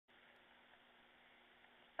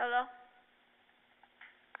Hello?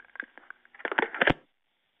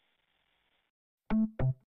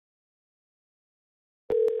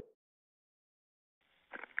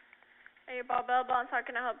 Hey, Bob Bell Bonds, how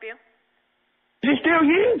can I help you? Is it still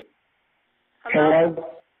you? Hello? Hello?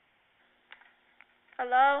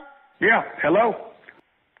 Hello? Yeah, hello?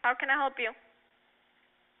 How can I help you?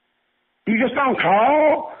 You just on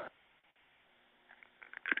call?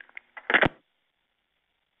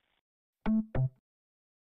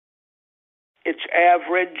 It's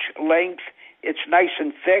average length. It's nice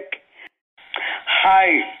and thick.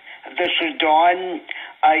 Hi, this is Dawn.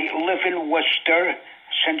 I live in Worcester.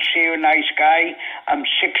 Sincere, nice guy. I'm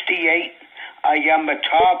 68. I am a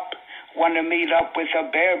top. Want to meet up with a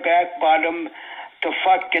bareback bottom to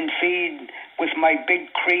fucking feed with my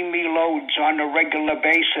big creamy loads on a regular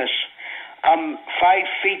basis. I'm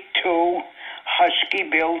 5'2", husky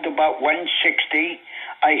build, about 160.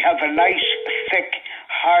 I have a nice, thick,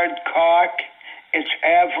 hard cock. It's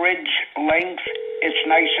average length. It's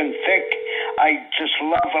nice and thick. I just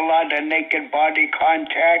love a lot of naked body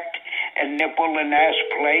contact and nipple and ass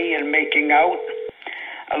play and making out.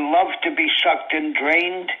 I love to be sucked and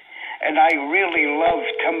drained, and I really love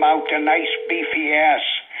to mount a nice beefy ass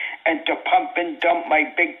and to pump and dump my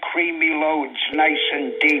big creamy loads nice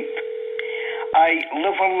and deep. I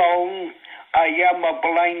live alone. I am a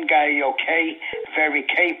blind guy, okay? Very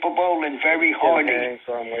capable and very horny.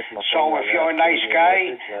 So if you're a nice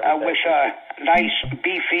guy with a nice,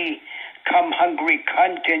 beefy, come-hungry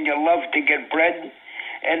cunt and you love to get bread,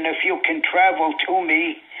 and if you can travel to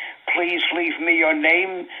me, please leave me your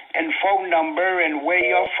name and phone number and where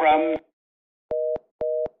you're from.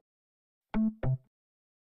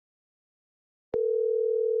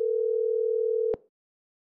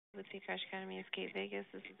 With the Crash Academy Escape Vegas,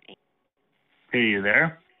 this is Amy. Hey, you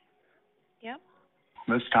there? Yep.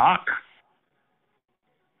 Let's talk.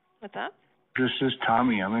 What's up? This is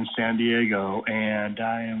Tommy. I'm in San Diego, and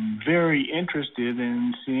I am very interested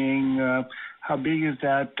in seeing how big is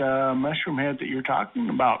that mushroom head that you're talking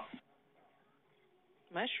about.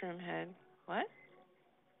 Mushroom head. What?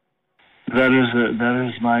 That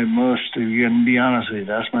is my most. You can be honest with you.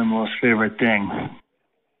 That's my most favorite thing.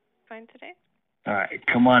 Fine today? All right,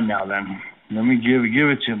 come on now, then. Let me give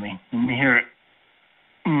it to me. Let me hear it.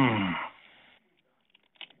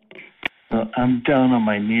 Well, I'm down on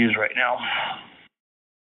my knees right now.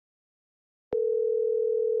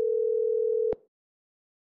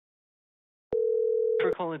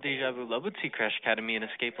 For calling Deja Vu Love Boutique Crash Academy and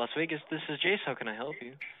Escape Las Vegas, this is Jace. How can I help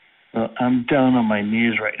you? Well, I'm down on my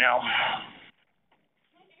knees right now.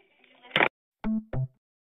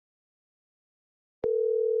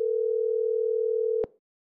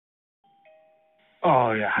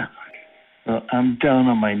 Oh, yeah. Well, I'm down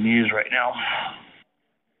on my knees right now.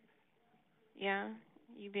 Yeah,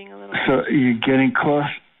 you being a little... So you're getting close.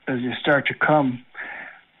 As you start to come,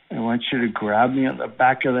 I want you to grab me on the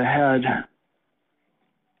back of the head.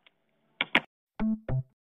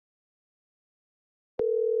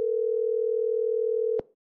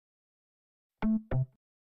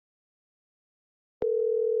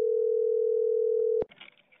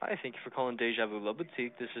 Hi, thank you for calling Deja Vu Love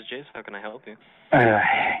Boutique. This is Jace. How can I help you?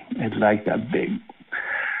 I'd like that big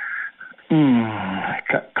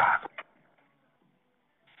cock.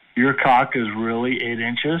 Your cock is really 8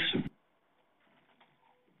 inches?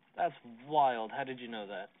 That's wild. How did you know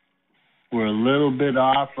that? We're a little bit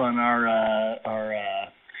off on our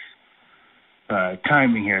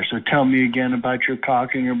timing here. So tell me again about your cock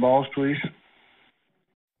and your balls, please.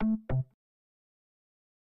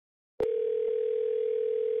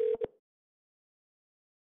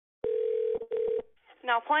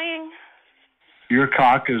 Now playing. Your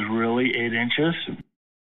cock is really 8 inches?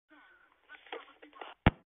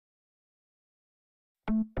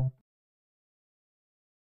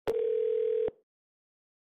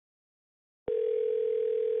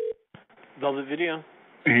 Velvet Video.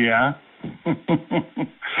 Yeah.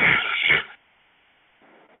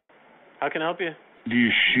 How can I help you? Do you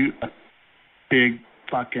shoot big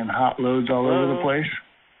fucking hot loads all over the place?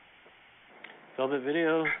 Velvet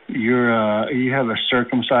Video. You have a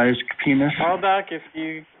circumcised penis? Call back if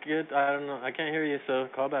you get, I don't know, I can't hear you, so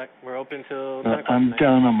call back. We're open till 10 o'clock I'm tonight.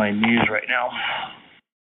 down on my knees right now.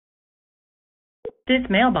 This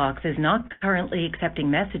mailbox is not currently accepting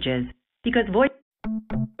messages because voice...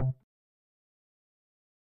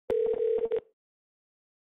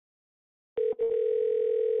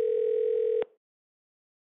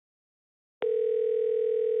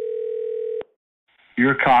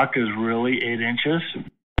 Your cock is really 8 inches?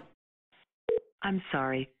 I'm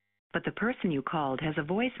sorry, but the person you called has a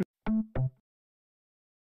voice...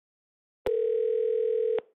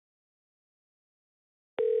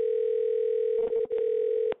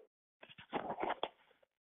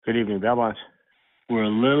 Good evening, Belmont. We're a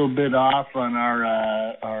little bit off on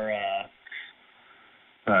our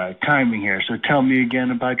timing here, so tell me again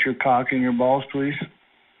about your cock and your balls, please.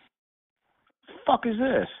 Fuck is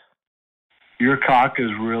this? Your cock is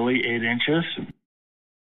really 8 inches?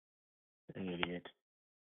 Idiot.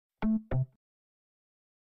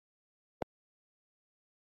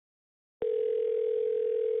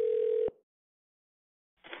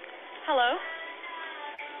 Hello?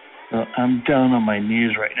 Well, I'm down on my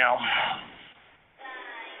knees right now.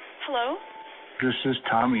 Hello? This is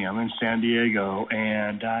Tommy. I'm in San Diego,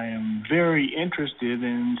 and I am very interested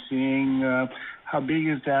in seeing how big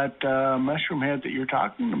is that mushroom head that you're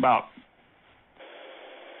talking about.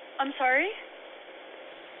 I'm sorry?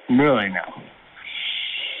 Really now.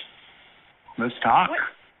 Let's talk. What?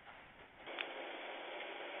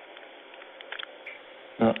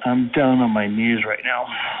 Well, I'm down on my knees right now.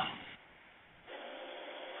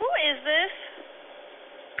 Who is this?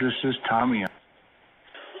 This is Tommy.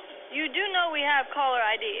 You do know we have caller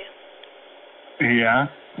ID. Yeah?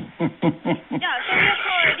 Yeah, so we have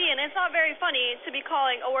caller ID, and it's not very funny to be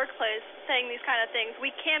calling a workplace saying these kind of things.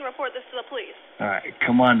 We can report this to the police. All right,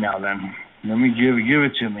 come on now then. Let me give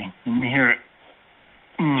it to me. Let me hear it.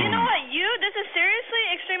 You know what? This is seriously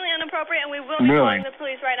extremely inappropriate, and we will be calling the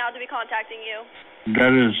police right now to be contacting you.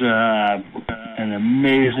 That is an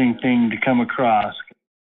amazing thing to come across.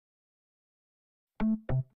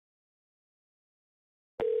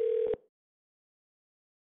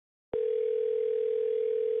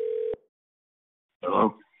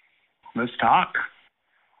 Hello? Let's talk.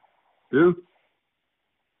 Who?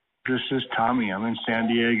 This is Tommy. I'm in San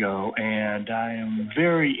Diego, and I am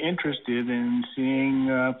very interested in seeing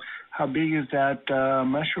how big is that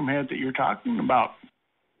mushroom head that you're talking about.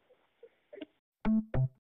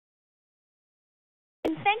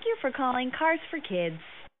 And thank you for calling Cars for Kids.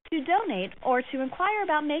 To donate or to inquire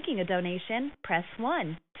about making a donation, press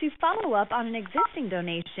 1. To follow up on an existing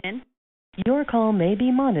donation, Your call may be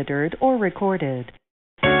monitored or recorded.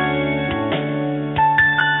 I've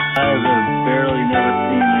barely never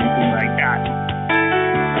seen anything like that.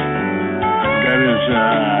 That is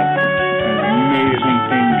an amazing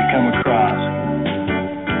thing to come across.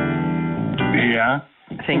 Yeah?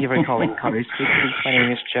 Thank you for calling Cars for Kids. My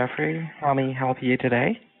name is Jeffrey. How may I help you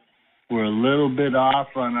today? We're a little bit off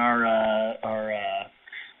on our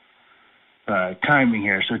timing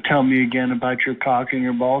here, so tell me again about your cock and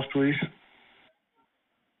your balls, please.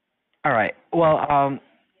 All right. Well,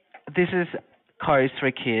 this is Cars for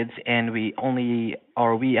Kids, and we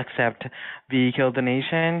accept vehicle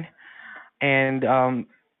donation. And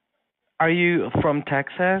are you from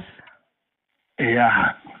Texas?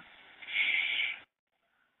 Yeah.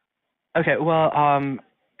 Okay. Well,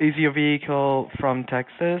 is your vehicle from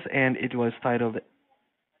Texas, and it was titled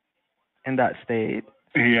in that state?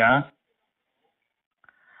 Yeah.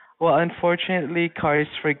 Well, unfortunately, Cars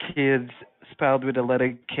for Kids, spelled with the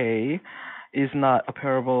letter K, is not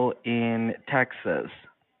operable in Texas.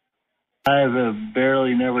 I've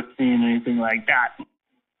barely never seen anything like that.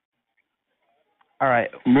 All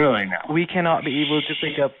right. Really now? We cannot be able to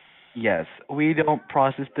pick up. Yes, we don't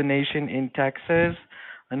process donation in Texas.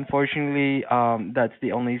 Unfortunately, that's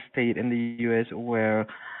the only state in the U.S. where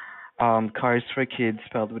Cars for Kids,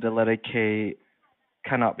 spelled with the letter K,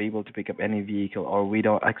 cannot be able to pick up any vehicle, or we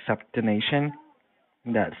don't accept donation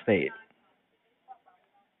in that state.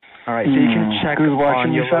 All right, so you can check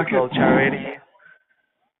on your local charity.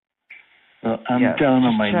 I'm down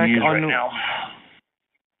on my knees right now.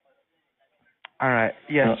 All right,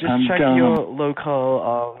 yes, just check your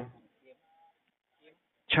local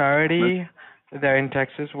charity there in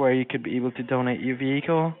Texas where you could be able to donate your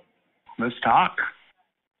vehicle. Let's talk.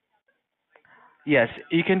 Yes,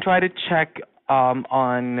 you can try to check on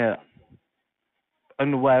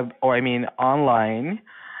web, or online,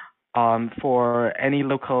 for any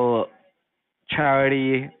local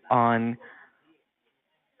charity in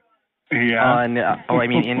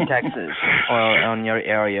Texas or on your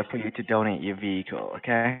area for you to donate your vehicle.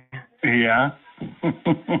 Okay. Yeah.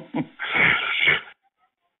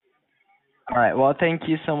 All right. Well, thank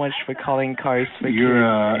you so much for calling Cars for Kids.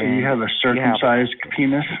 You have a circumcised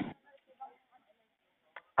penis?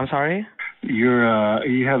 I'm sorry?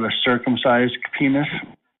 You have a circumcised penis?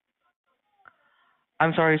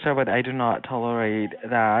 I'm sorry, sir, but I do not tolerate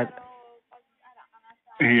that.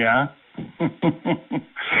 Yeah.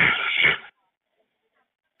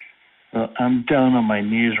 Well, I'm down on my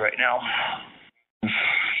knees right now.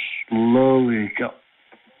 Slowly go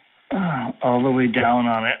all the way down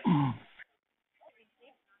on it.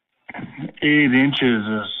 8 inches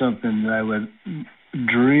is something that I would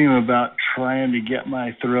dream about trying to get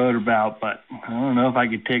my throat about, but I don't know if I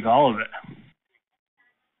could take all of it.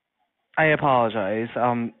 I apologize.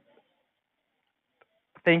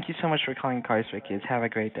 Thank you so much for calling Cars for Kids. Have a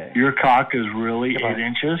great day. Your cock is really Goodbye. 8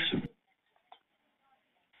 inches?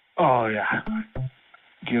 Oh, yeah.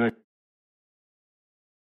 Give it.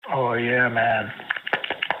 Oh, yeah, man.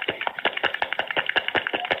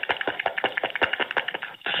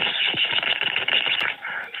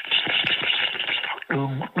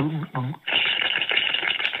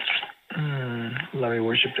 Let me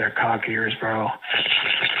worship that cock of yours, bro.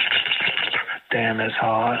 Damn, it's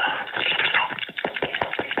hot.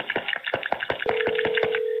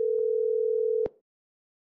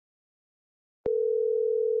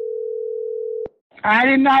 I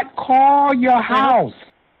did not call your house.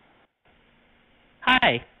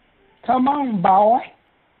 Hi, Come on, boy.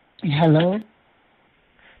 Hello?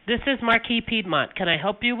 this is Marquis Piedmont. Can I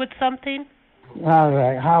help you with something? All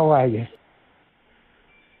right, how are you?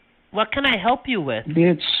 What can I help you with?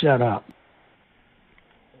 Bitch, shut up.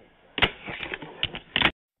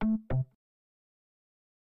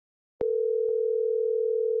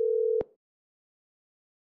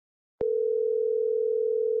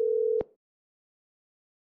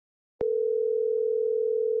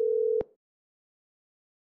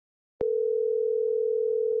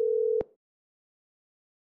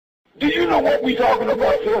 Do you know what we talking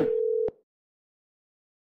about, sir?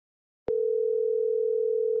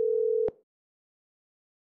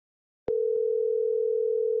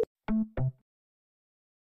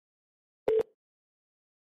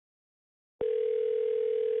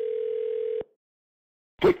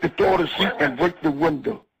 Take the door to seat and break the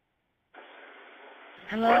window.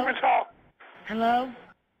 Hello? Hello?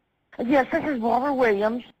 Yes, this is Barbara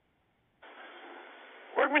Williams.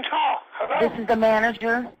 Workman's Hall. Hello? This is the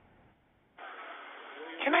manager.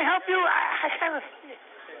 Can I help you? I kind of...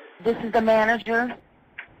 This is the manager.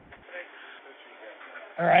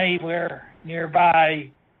 All right, we're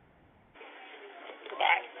nearby.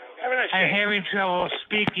 I'm having trouble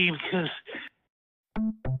speaking because...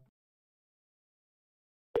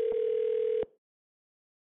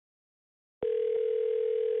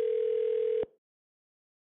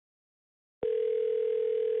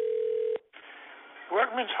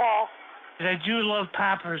 Workman's Hall. I do love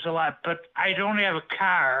poppers a lot, but I don't have a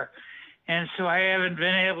car, and so I haven't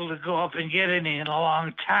been able to go up and get any in a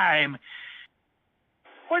long time.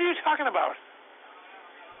 What are you talking about?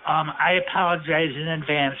 I apologize in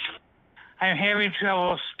advance. I'm having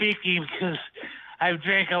trouble speaking because I've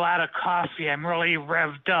drank a lot of coffee. I'm really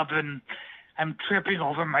revved up, and I'm tripping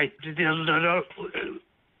over my... You're tripping,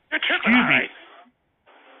 all right.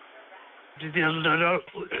 Excuse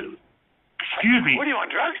me. What do you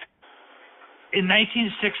want, drugs? In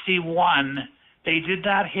 1961, they did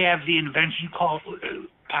not have the invention called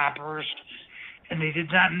poppers, and they did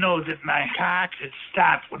not know that my cock had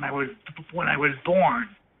stopped when I was born.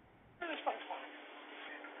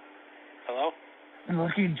 Hello? I'm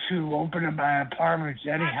looking to open up my apartment.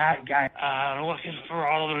 Any hot guy? Looking for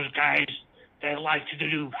all those guys that like to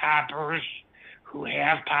do poppers, who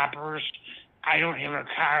have poppers. I don't have a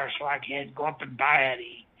car, so I can't go up and buy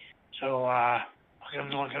any. So, I'm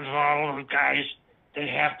looking for all those guys that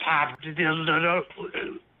have poppers. Excuse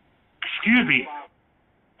me.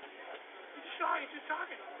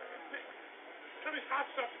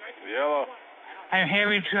 Yellow. I'm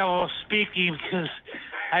having trouble speaking because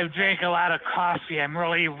I've drank a lot of coffee. I'm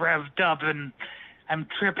really revved up, and I'm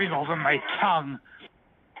tripping over my tongue.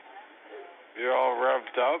 You're all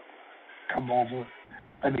revved up? Come over.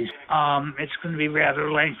 It's going to be rather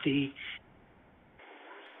lengthy.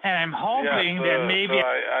 And I'm hoping that maybe... So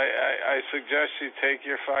I suggest you take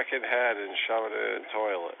your fucking head and shove it in the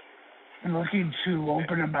toilet. I'm looking to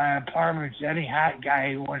open up my apartment. Any hot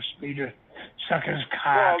guy who wants me to suck his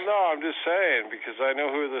cock. Well, no, I'm just saying, because I know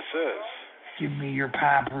who this is. Give me your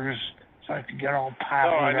poppers so I can get all popped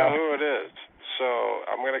No, I know up. who it is. So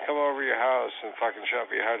I'm going to come over your house and fucking shove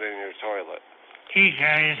your head in your toilet. Hey,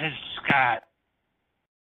 guys, it's Scott.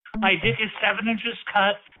 My dick is 7 inches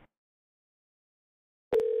cut.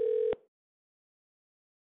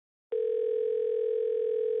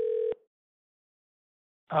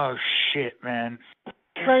 Oh, shit, man.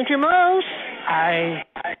 Frankie Mouse. I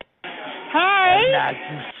Hi. have not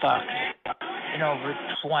been fucked in over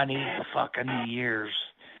 20 fucking years.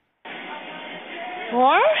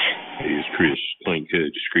 What? Hey, it's Chris, plain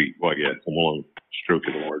cut, discreet, white guy, come along,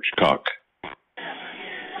 stroking a large cock.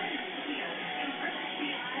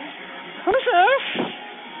 Who's this?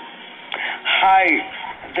 Hi,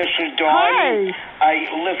 this is Don. Hi. I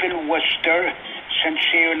live in Worcester.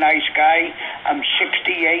 Sincere, nice guy. I'm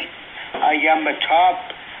 68. I am a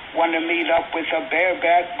top Want to meet up with a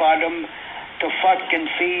bareback bottom to fucking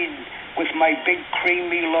feed with my big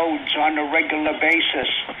creamy loads on a regular basis.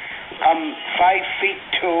 I'm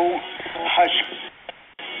 5'2", husky.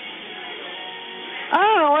 I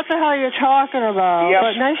don't know what the hell you're talking about, Yes.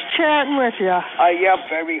 but nice chatting with you. I am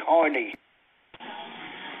very horny.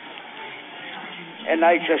 And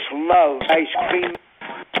I just love ice cream.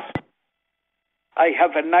 I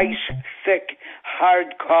have a nice, thick,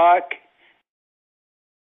 hard cock.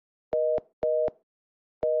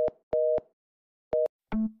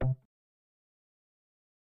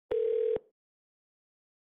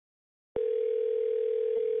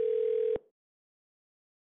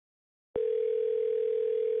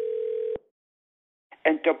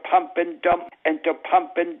 And to pump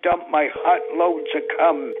and dump my hot loads of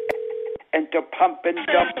cum. And to pump and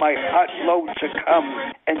dump my hot loads of cum.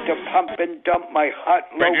 And to pump and dump my hot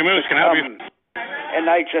loads of cum. And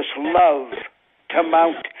I just love to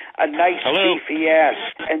mount a nice beefy ass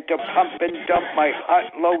and to pump and dump my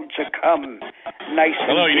hot loads of cum. Nice and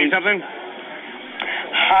Hello, you deep. need something?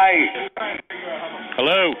 Hi.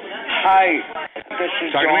 Hello. Hi. This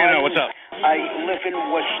is Talking to me Dawn. now. What's up? I live in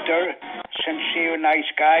Worcester. Sincere, nice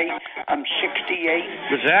guy. I'm 68.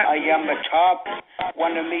 What's that? I am a top.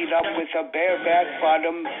 Want to meet up with a bareback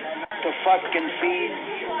bottom to fucking feed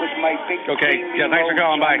with my big creamy yeah, thanks for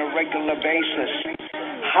calling. loads Bye. on a regular basis.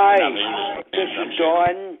 Hi. This is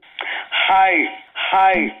Dawn. Hi.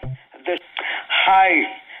 Hi.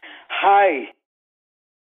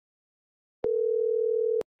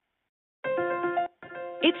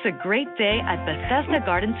 It's a great day at Bethesda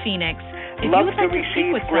Gardens Phoenix. If Love you would like to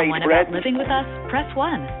speak with someone about living with us, press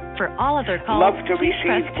 1. For all other calls, Love to please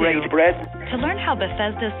receive press 2. great bread. To learn how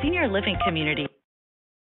Bethesda's senior living community.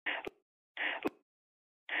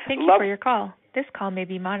 Thank you for your call. This call may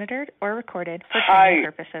be monitored or recorded for training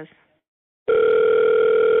purposes.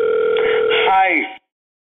 Hi.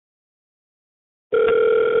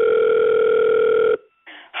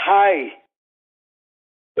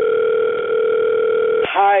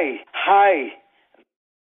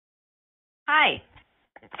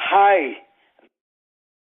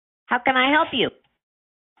 How can I help you?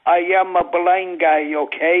 I am a blind guy,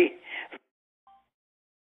 okay?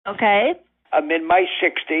 Okay. I'm in my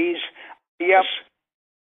 60s. Yes.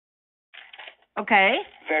 Okay.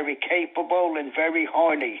 Very capable and very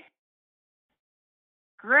horny.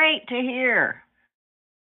 Great to hear.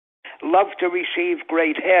 Love to receive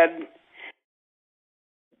great head.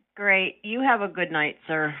 Great. You have a good night,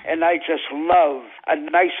 sir. And I just love a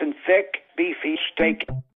nice and thick, beefy steak.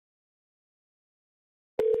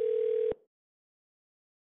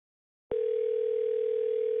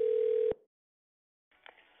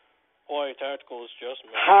 Hawaii Tactical is just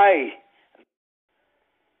me. Hi.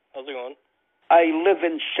 How's it going? I live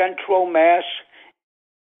in Central Mass.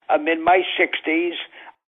 I'm in my 60s.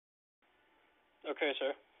 Okay,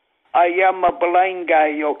 sir. I am a blind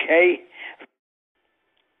guy, okay?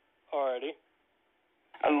 Alrighty.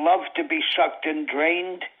 I love to be sucked and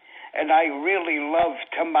drained, and I really love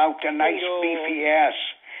to mount a nice beefy ass.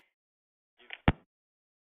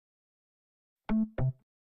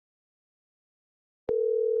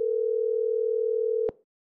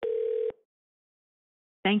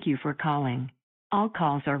 Thank you for calling. All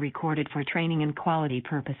calls are recorded for training and quality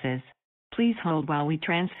purposes. Please hold while we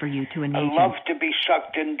transfer you to an agent. I love to be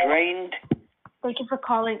sucked and drained. Thank you for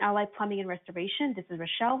calling Allied Plumbing and Restoration. This is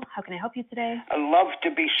Rochelle. How can I help you today? I love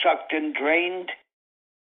to be sucked and drained.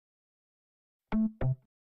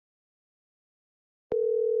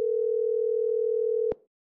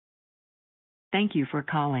 Thank you for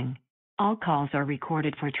calling. All calls are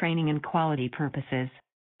recorded for training and quality purposes.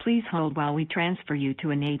 Please hold while we transfer you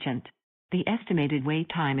to an agent. The estimated wait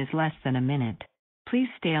time is less than a minute. Please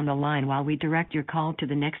stay on the line while we direct your call to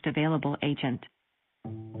the next available agent.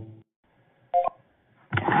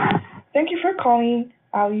 Thank you for calling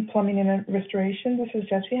Ali Plumbing and Restoration. This is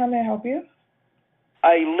Jessie. How may I help you?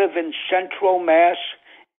 I live in Central Mass.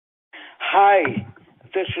 Hi,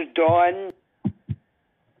 this is Dawn.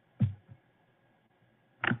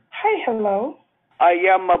 Hi, hello. I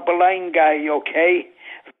am a blind guy, okay?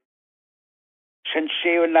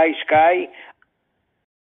 Sincere, nice guy.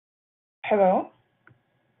 Hello.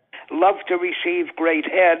 Love to receive great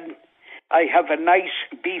head. I have a nice,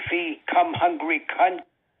 beefy, cum-hungry cunt.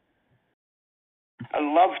 I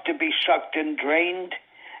love to be sucked and drained,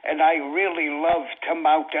 and I really love to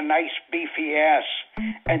mount a nice, beefy ass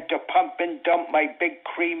and to pump and dump my big,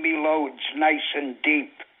 creamy loads nice and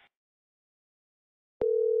deep.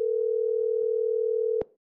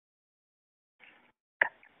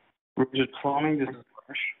 Richard Plumbing, this is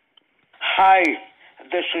Marsh. Hi,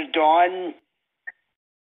 this is Dawn.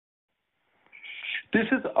 This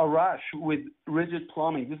is Arash with Rigid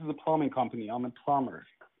Plumbing. This is a plumbing company. I'm a plumber.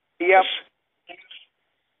 Yep.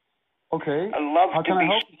 Okay. I love How can I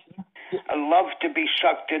help you? I love to be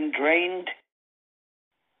sucked and drained.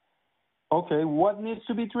 Okay. What needs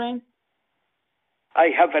to be drained? I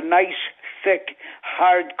have a nice, thick,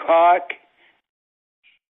 hard cock.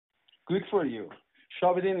 Good for you.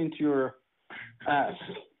 Shove it into your ass.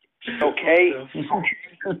 Okay.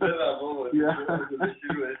 Yeah.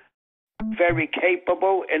 Very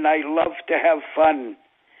capable, and I love to have fun.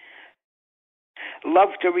 Love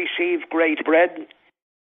to receive great bread.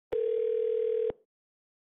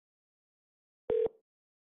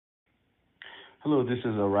 Hello, this is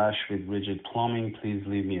Arash with Rigid Plumbing. Please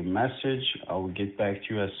leave me a message. I will get back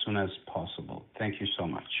to you as soon as possible. Thank you so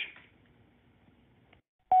much.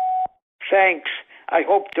 Thanks. I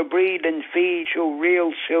hope to breed and feed you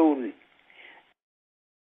real soon.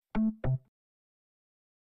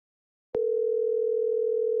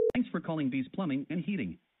 Thanks for calling Bees Plumbing and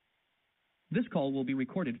Heating. This call will be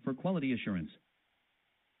recorded for quality assurance.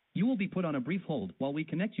 You will be put on a brief hold while we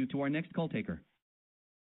connect you to our next call taker.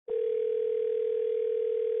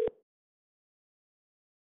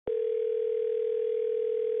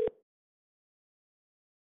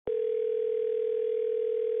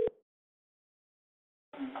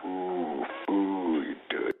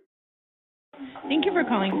 Thank you for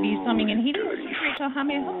calling Bees Plumbing and Heating. This is Rachel. How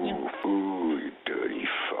may I help you? Ooh, you dirty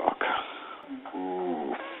fuck.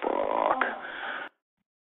 Ooh, fuck.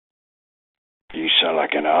 You sound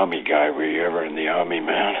like an army guy. Were you ever in the army,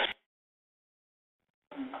 man?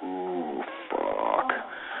 Ooh, fuck.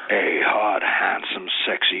 Hey, hot, handsome,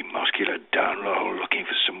 sexy, muscular, down low, looking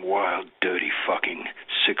for some wild, dirty fucking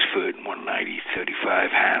 6 foot, 190,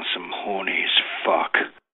 35, handsome, horny as fuck.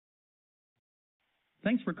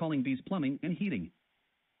 Thanks for calling Bees Plumbing and Heating.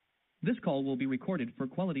 This call will be recorded for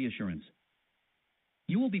quality assurance.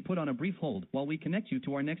 You will be put on a brief hold while we connect you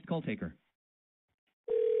to our next call taker.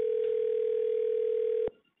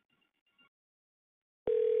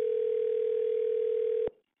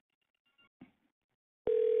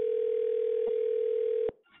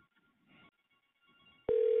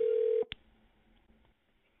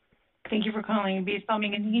 Thank you for calling Bees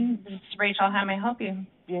Plumbing and Heating. This is Rachel. How may I help you?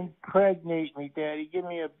 Impregnate me, Daddy. Give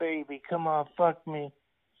me a baby. Come on, fuck me.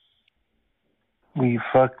 Will you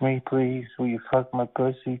fuck me, please? Will you fuck my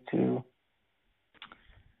pussy, too?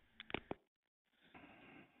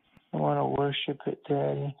 I want to worship it,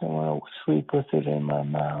 Daddy. I want to sleep with it in my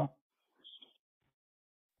mouth.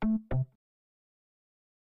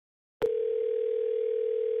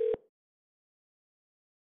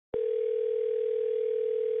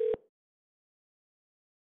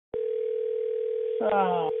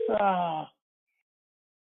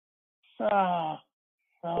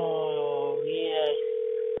 Oh, yes.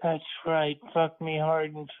 That's right. Fuck me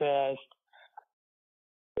hard and fast.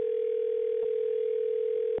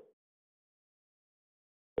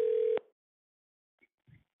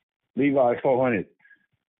 Levi 400.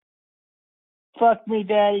 Fuck me,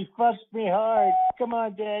 Daddy. Fuck me hard. Come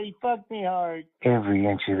on, Daddy. Fuck me hard. Every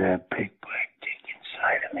inch of that big black dick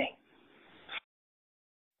inside of me.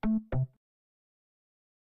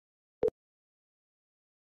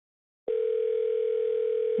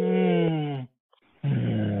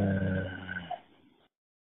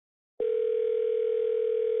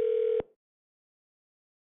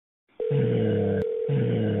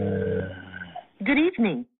 Good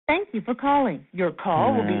evening. Thank you for calling. Your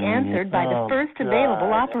call will be answered by the first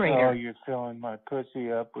available operator. Oh, you're filling my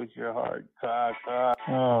pussy up with your hard cock.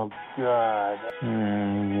 Oh, God.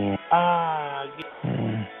 Yeah.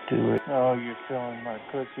 Do it. Oh, you're filling my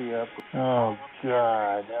pussy up. Oh,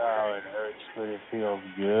 God. Oh, it hurts, but it feels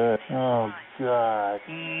good. Oh, God.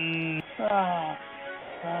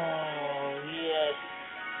 Oh, yes.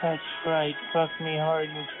 That's right. Fuck me hard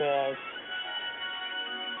and fast.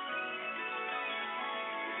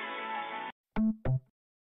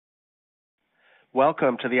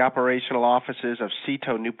 Welcome to the operational offices of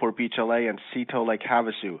Cito Newport Beach, LA and Cito Lake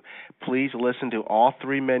Havasu. Please listen to all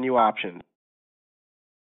 3 menu options.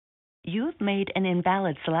 You've made an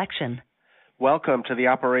invalid selection. Welcome to the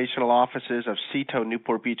operational offices of Cito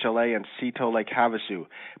Newport Beach, LA and Cito Lake Havasu.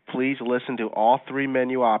 Please listen to all 3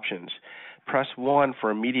 menu options. Press 1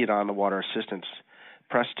 for immediate on-the-water assistance.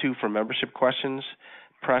 Press 2 for membership questions.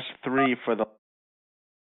 Press 3 for the...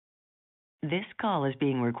 This call is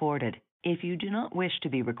being recorded. If you do not wish to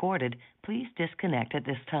be recorded, please disconnect at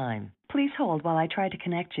this time. Please hold while I try to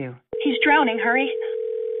connect you. He's drowning. Hurry.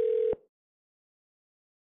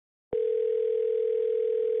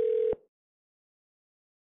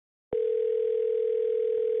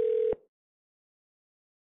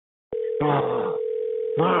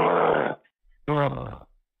 Hello?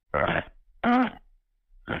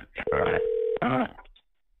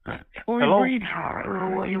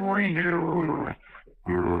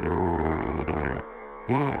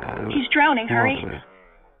 He's drowning, hurry.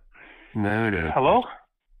 Hello?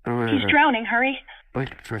 He's drowning, hurry.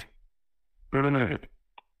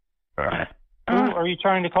 Who are you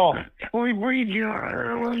trying to call?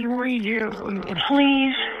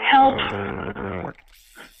 Please, help.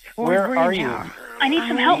 Where are you? I need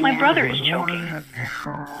some help. My brother is choking.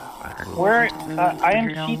 Where? I am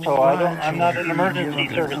Cito. I'm not an emergency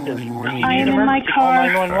services. I am in my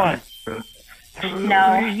car. Call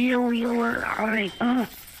 911. No.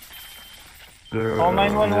 Call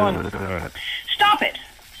 911. Stop it.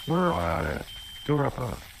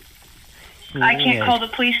 I can't call the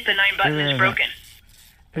police. The 9 button is broken.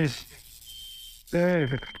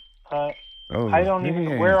 I don't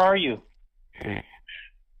even. Where are you?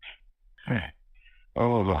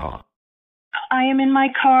 I am in my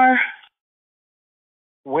car.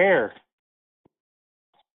 Where?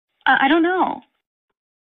 I don't know.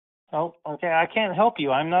 Oh, okay. I can't help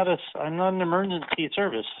you. I'm not an emergency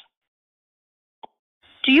service.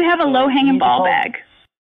 Do you have a low-hanging ball bag?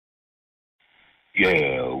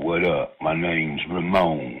 Yeah, what up? My name's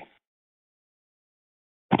Ramon.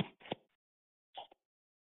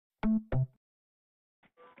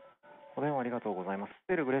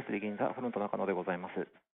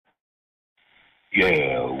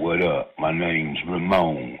 Yeah, what up? My name's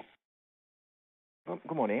Ramon.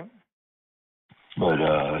 Good morning. But,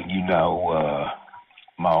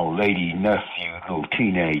 my old lady nephew, little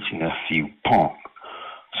teenage nephew, Punk,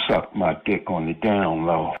 sucked my dick on the down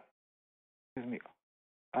low. Excuse me.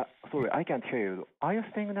 Sorry, I can't hear you. Are you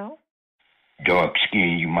staying now? Dark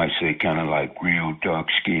skin, you might say, kind of like real dark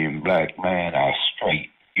skin, black man, I straight,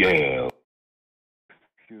 yeah.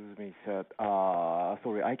 Excuse me, sir.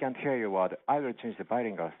 Sorry, I can't hear you. I will change the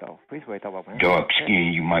bilingual style. Please wait a moment. Dark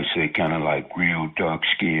skin, you might say, kind of like real dark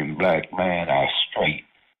skin, black man, I straight.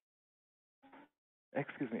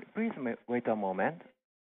 Excuse me, please wait a moment.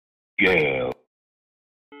 Yeah.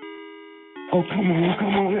 Oh, come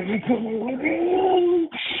on, let me come on.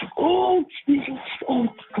 Oh, Jesus. Oh,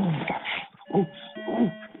 God.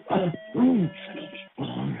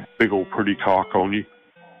 Big old pretty cock on you.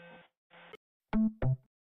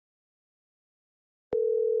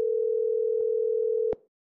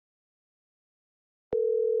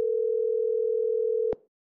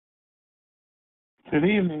 Good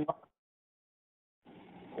evening.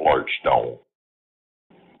 Large stone.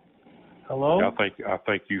 Hello? I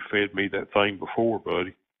think you fed me that thing before,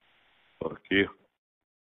 buddy. Fuck yeah.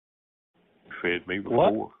 You fed me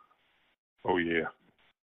before. What? Oh yeah.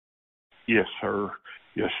 Yes, sir.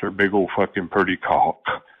 Yes, sir. Big old fucking pretty cock.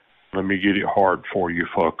 Let me get it hard for you,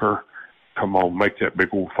 fucker. Come on, make that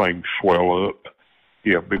big old thing swell up.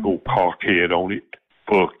 Yeah, big old cock head on it.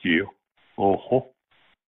 Fuck you. Uh-huh.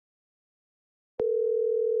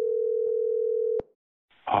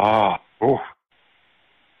 Oh.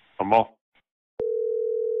 Come on.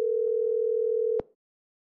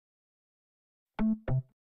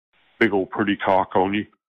 Big old pretty cock on you.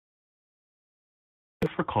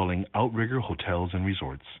 Thank you for calling Outrigger Hotels and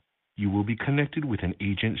Resorts. You will be connected with an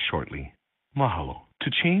agent shortly. Mahalo.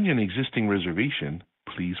 To change an existing reservation,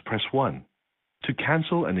 please press 1. To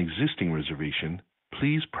cancel an existing reservation,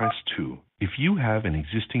 please press 2. If you have an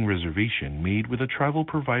existing reservation made with a travel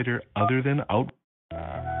provider other than Outrigger,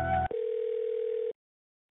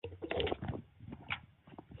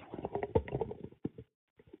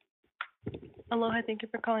 Aloha, thank you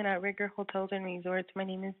for calling Outrigger Hotels and Resorts. My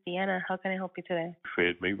name is Deanna. How can I help you today?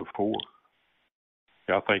 Fed me before.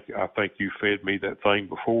 I think you fed me that thing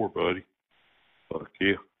before, buddy. Fuck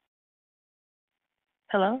yeah.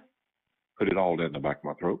 Hello? Put it all down the back of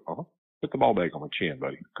my throat. Put the ball bag on my chin,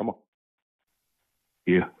 buddy. Come on.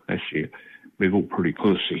 Yeah, that's it. Big old pretty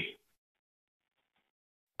pussy.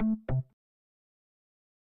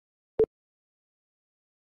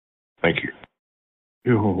 Thank you.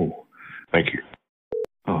 Oh, thank you.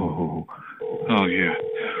 Oh yeah.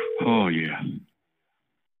 Oh yeah.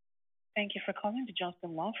 Thank you for calling the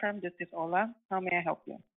Johnston Law Firm. This is Ola. How may I help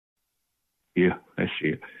you? Yeah, that's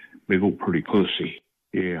it. Big old pretty pussy.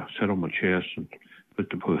 Yeah, sit on my chest and put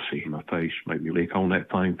the pussy in my face. Maybe lick on that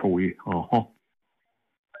thing for you. Uh-huh.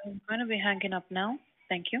 I'm going to be hanging up now.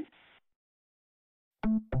 Thank you.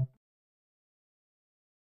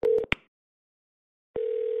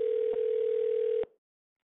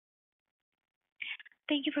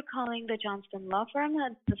 Thank you for calling the Johnston Law Firm.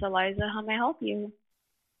 This is Eliza. How may I help you?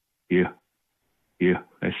 Yeah,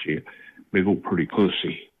 that's it. Big old pretty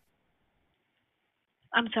pussy.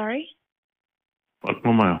 I'm sorry? Fuck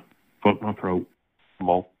my mouth. Fuck my throat. Come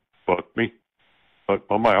on. Fuck me. Fuck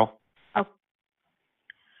my mouth. Oh.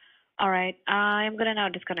 All right. I'm going to now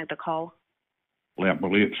disconnect the call. Lap my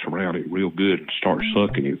lips around it real good and start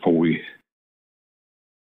sucking it for you.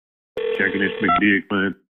 Checking this big dick,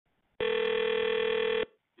 man.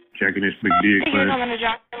 Checking this big dick, Thank you for man. calling the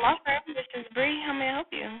Johnson Law Firm. This is Bree. How may I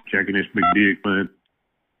help you? Checking this big dick, man.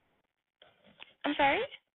 I'm sorry?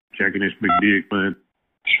 Checking this big dick, man.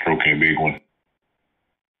 Stroking a big one.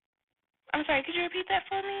 I'm sorry, could you repeat that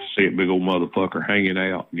for me? See a big old motherfucker hanging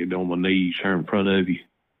out. Get on my knees here in front of you.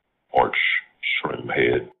 Arch, shrimp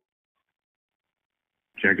head.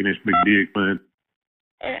 Checking this big dick, man.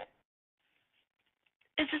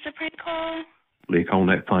 Is this a prank call? Lick on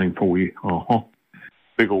that thing for you. Uh-huh.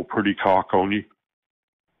 Big old pretty cock on you.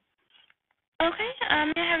 Okay,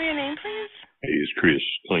 may I have your name, please? Hey, it's Chris.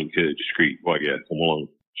 Clean cut, discreet, white guy. Come along.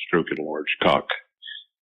 Stroking a large cock.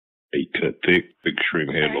 8 cut thick, big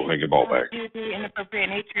shrimp head, low hanging ball back. Due to the inappropriate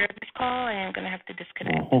nature of this call, I am going to have to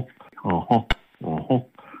disconnect.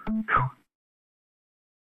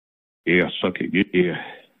 Yeah, suck it.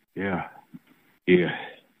 Yeah.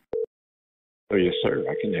 Oh, yes, sir.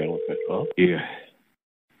 I can handle it. Huh? Yeah.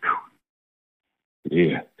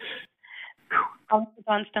 Calling the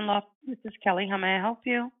Johnston Law. This is Kelly. How may I help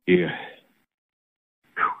you? Yeah.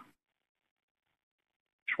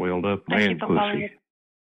 Swelled up Thank man you for calling. pussy.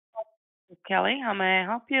 This is Kelly. How may I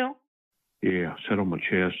help you? Yeah, sit on my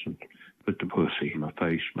chest and put the pussy in my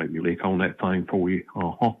face. Maybe lick on that thing for you.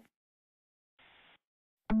 Uh-huh.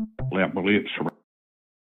 Lap my lips around.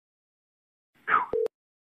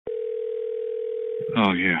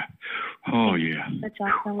 Oh, yeah. The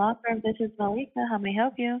Johnson Law Firm. This is Malika. How may I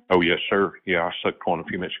help you? Oh, yes, sir. Yeah, I sucked one a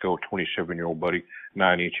few minutes ago. A 27-year-old buddy,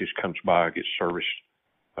 9 inches, comes by, gets serviced.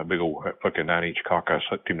 A big old fucking 9-inch cock. I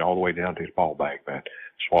sucked him all the way down to his ball bag, man.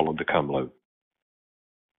 Swallowed the cum load.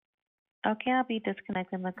 Okay, I'll be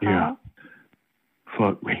disconnecting the call. Yeah.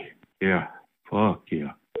 Fuck me. Yeah. Fuck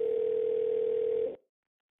yeah.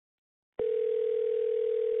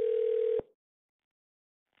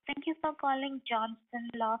 Thank you for calling Johnson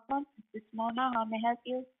Law Firm. This is Mona. How may I help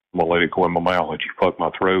you? I'm gonna let it go in my mouth, let you fuck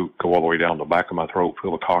my throat, go all the way down the back of my throat,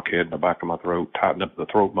 feel the cock head in the back of my throat, tighten up the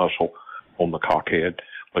throat muscle on the cock head,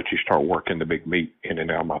 let you start working the big meat in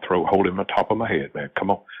and out of my throat, holding the top of my head, man.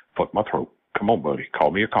 Come on, fuck my throat. Come on, buddy.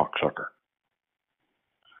 Call me a cocksucker.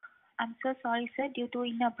 I'm so sorry, sir. Due to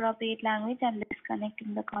inappropriate language, I'm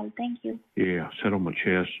disconnecting the call. Thank you. Yeah, sit on my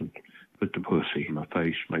chest and put the pussy in my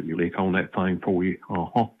face. Maybe lick on that thing for you.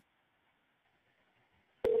 Uh-huh.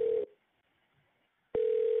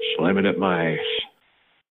 Slam it up my ass.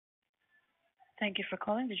 Thank you for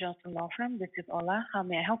calling the Johnson Law Firm. This is Ola. How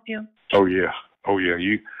may I help you? Oh yeah.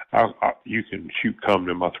 You can shoot cum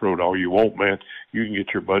in my throat all you want, man. You can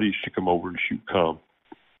get your buddies to come over and shoot cum.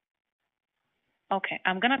 Okay,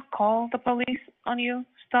 I'm gonna call the police on you.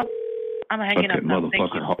 Stop. I'm hanging Fuck up that now. Thank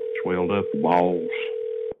motherfucker you. hot, swelled up balls.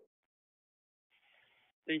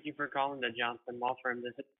 Thank you for calling the Johnson Law Firm.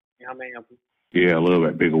 This is how may I help you? Yeah, I love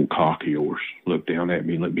that big old cock of yours. Look down at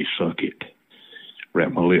me and let me suck it.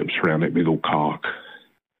 Wrap my lips around that big old cock.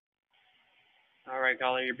 All right,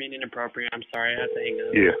 caller, you're being inappropriate. I'm sorry, I have to hang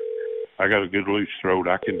up. Yeah. I got a good loose throat.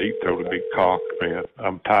 I can deep throat a big cock, man.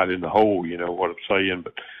 I'm tied in the hole, you know what I'm saying,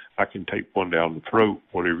 but I can take one down the throat,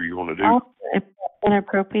 whatever you want to do.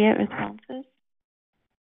 Inappropriate responses.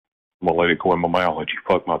 I'm going to let it go in my mouth, let you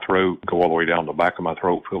fuck my throat, go all the way down the back of my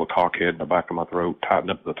throat, feel the cock head in the back of my throat, tighten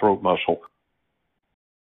up the throat muscle.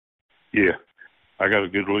 Yeah. I got a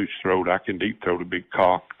good loose throat. I can deep throat a big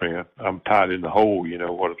cock, man. I'm tied in the hole, you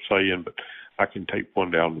know what I'm saying, but I can take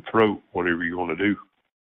one down the throat, whatever you want to do.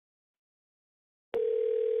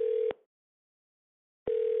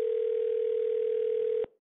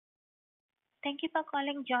 Thank you for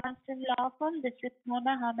calling Johnson Law Firm. This is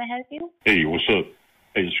Mona. How may I help you? Hey, what's up?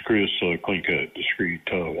 Hey, it's Chris, clean cut, discreet,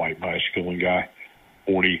 white masculine guy,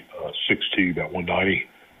 40, 6'2", about 190,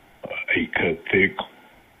 8 cut thick,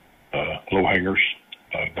 low hangers,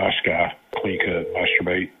 nice guy, clean cut,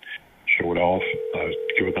 masturbate, show it off,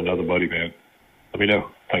 give it another buddy, man. Let me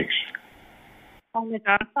know. Thanks. Calling the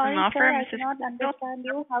Johnson Sorry, Law sir, Firm. I This is cannot understand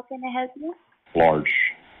you. How can I help you? Large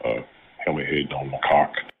helmet head on my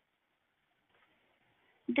cock.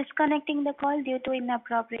 Disconnecting the call due to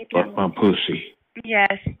inappropriate Fuck my pussy.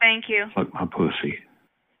 Yes, thank you. Fuck my pussy.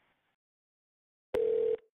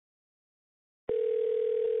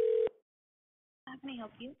 How can I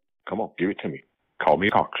help you? Come on, give it to me. Call me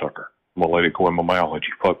a cocksucker. I'm gonna let it go in my mouth, let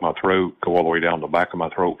you fuck my throat, go all the way down the back of my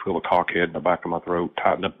throat, feel the cock head in the back of my throat,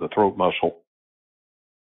 tighten up the throat muscle.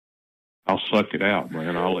 I'll suck it out,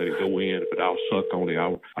 man. I'll let it go in, but I'll suck on it.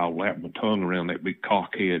 I'll lap my tongue around that big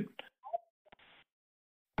cockhead.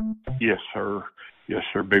 Yes, sir. Yes,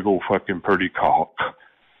 sir. Big old fucking pretty cock.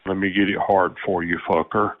 Let me get it hard for you,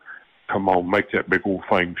 fucker. Come on, make that big old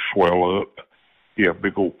thing swell up. Yeah,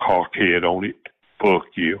 big old cockhead on it. Fuck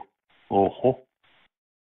you. Uh-huh.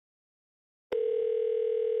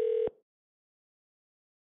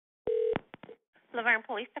 Laverne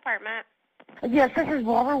Police Department. Yes, this is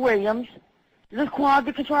Barbara Williams. Is this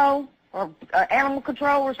quality control or animal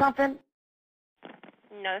control or something?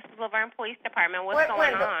 No, this is Laverne Police Department. What's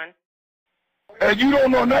going on? And you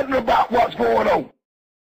don't know nothing about what's going on.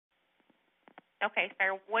 Okay,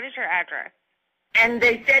 sir. What is your address? And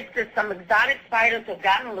they said that some exotic spiders have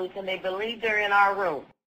gotten loose and they believe they're in our room.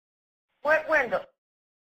 What window?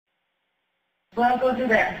 Well, go do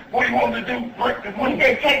that. What do you want to do? Break the window? We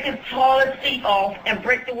said take the toilet seat off and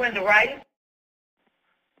break the window, right?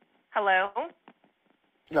 Hello?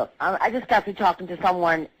 Look, I just got through talking to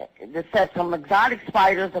someone that said some exotic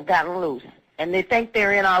spiders have gotten loose, and they think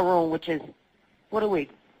they're in our room, which is, what are we?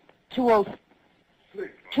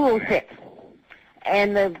 206.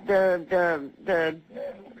 And the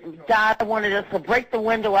guy wanted us to break the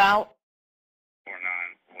window out.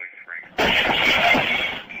 Hey,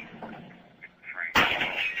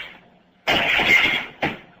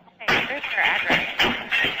 where's your address?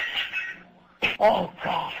 Oh,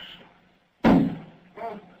 gosh.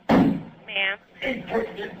 Ma'am?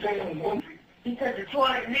 He said the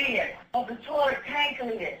toilet lid. Oh, the toilet tank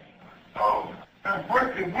lid. Oh, I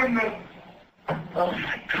break the window. Oh,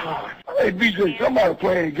 my God. Hey, BJ, somebody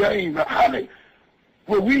playing a game.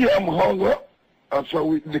 Well, we haven't hung up.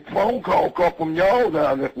 So the phone call come from y'all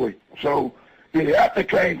down that way. So it have to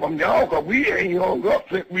came from y'all because we ain't hung up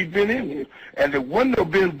since we've been in here. And the window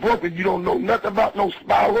been broken. You don't know nothing about no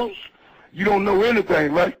spirals. You don't know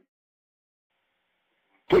anything, right?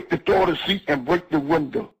 Take the toilet seat and break the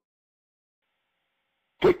window.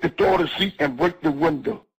 Take the toilet seat and break the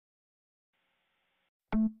window.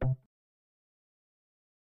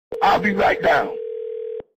 I'll be right down.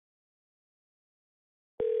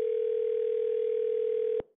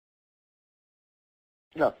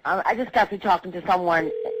 Look, I just got through talking to someone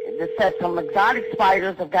that said some exotic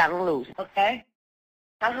spiders have gotten loose. Okay?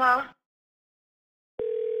 Uh-huh.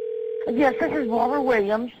 Yes, this is Barbara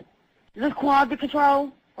Williams. Is this quality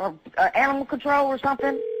control or animal control or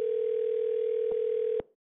something?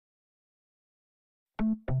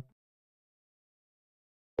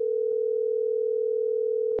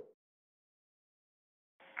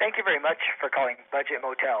 Thank you very much for calling Budget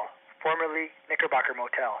Motel, formerly Knickerbocker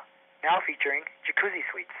Motel, now featuring jacuzzi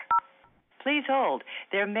suites. Please hold.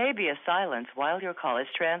 There may be a silence while your call is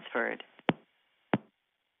transferred.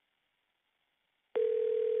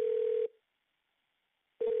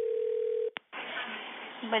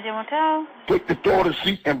 Budget Motel. Take the toilet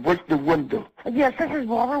seat and break the window. Yes, this is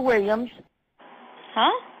Barbara Williams.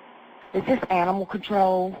 Huh? Is this animal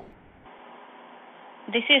control?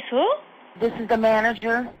 This is who? This is the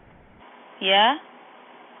manager. Yeah?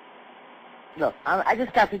 Look, I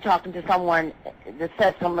just got through talking to someone that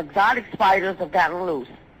said some exotic spiders have gotten loose,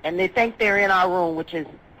 and they think they're in our room, which is,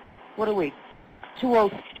 what are we?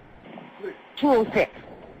 206.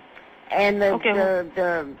 And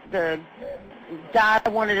the guy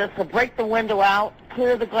wanted us to break the window out,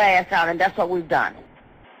 clear the glass out, and that's what we've done.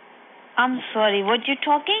 I'm sorry, what you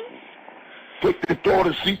talking? Take the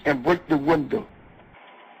toilet seat and break the window.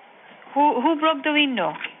 Who broke the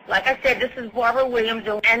window? Like I said, this is Barbara Williams,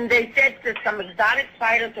 and they said that some exotic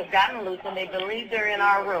spiders have gotten loose, and they believe they're in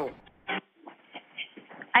our room.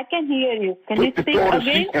 I can hear you. Can you speak Take the toilet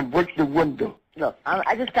again? seat and break the window. Look,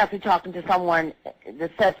 I just got through talking to someone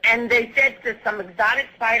that said, and they said that some exotic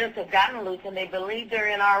spiders have gotten loose, and they believe they're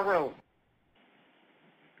in our room.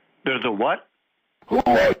 There's a what? Who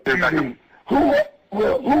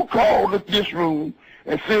called this room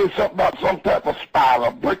and said something about some type of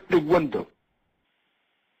spider? Break the window.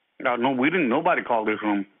 No, we didn't. Nobody called this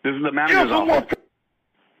room. This is the manager's office.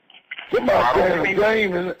 Somebody playing a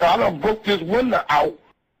game, and I done broke this window out.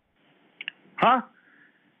 Huh?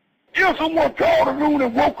 Yeah, someone called the room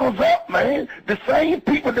and woke us up, man. The same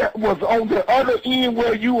people that was on the other end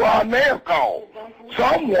where you are now called.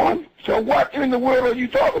 Someone. So what in the world are you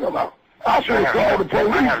talking about? I should have called the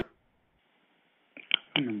police.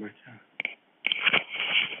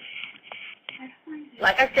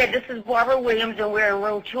 Like I said, this is Barbara Williams, and we're in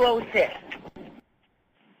room 206.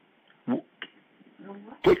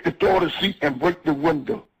 Take the toilet seat and break the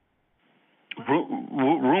window.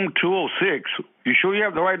 Room 206. You sure you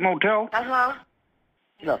have the right motel? Uh-huh.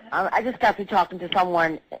 Look, I just got through talking to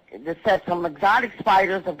someone that said some exotic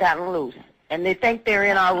spiders have gotten loose, and they think they're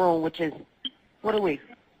in our room, which is, what are we?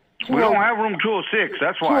 We don't have room 206,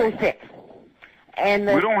 that's why. 206. And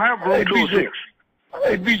we don't have room 206.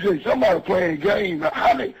 Hey, BJ, somebody playing a game.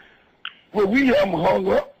 Well, we haven't hung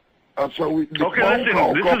up. So we, okay,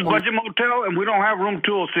 listen, this is Budget Motel, and we don't have room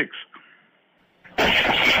 206.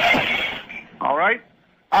 All right?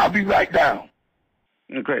 I'll be right down.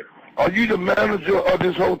 Okay. Are you the manager of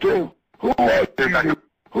this hotel? Who are you?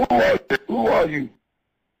 Who are you?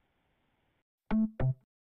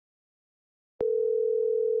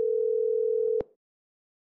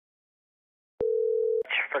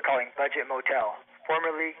 For calling Budget Motel,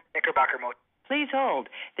 formerly Knickerbocker Motel. Please hold.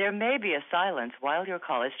 There may be a silence while your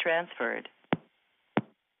call is transferred.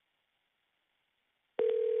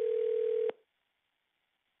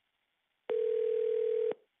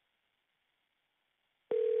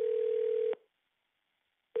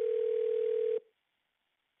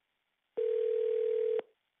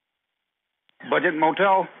 Budget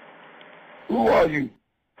Motel? Who are you?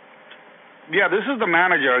 Yeah, this is the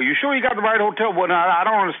manager. Are you sure you got the right hotel? Well, I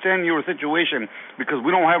don't understand your situation because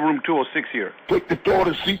we don't have room 206 here. Take the door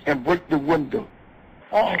to seat and break the window.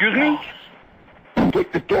 Excuse me?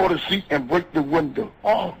 Take the door to seat and break the window.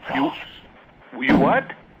 You what?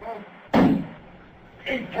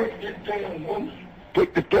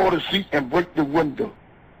 Take the door to seat and break the window.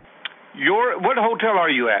 What hotel are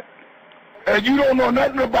you at? And you don't know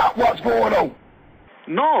nothing about what's going on.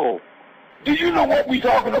 No. Do you know what we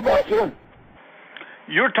talking about, sir?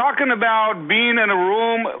 You're talking about being in a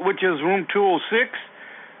room, which is room 206,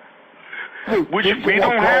 which we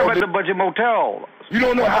don't have at the Budget Motel. You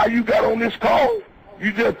don't know how you got on this call?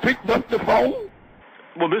 You just picked up the phone?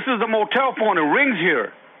 Well, this is the motel phone. It rings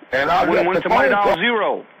here. And I went to my dial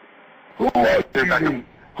 0. Who are you?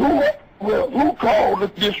 Who called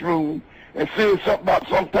this room and said something about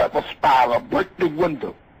some type of spider? Break the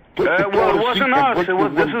window. Well, it wasn't us. This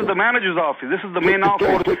is the manager's office. This is the main office.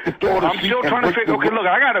 I'm still trying to figure. Okay, look,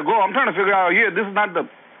 I gotta go. I'm trying to figure out here. This is not the.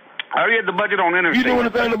 I already had the budget on interstate. You know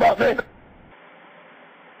anything about that?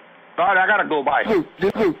 All right, I gotta go. Bye. Look,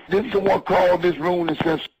 this someone called this room and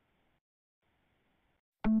says.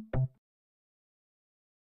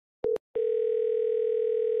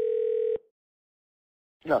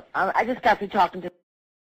 Look, I just got through talking to.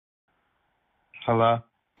 Hello?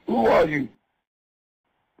 Who are you?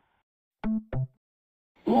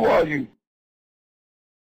 Who are you?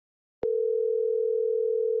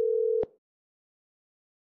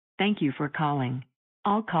 Thank you for calling.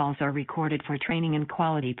 All calls are recorded for training and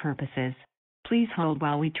quality purposes. Please hold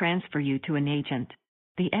while we transfer you to an agent.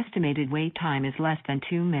 The estimated wait time is less than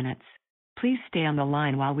 2 minutes. Please stay on the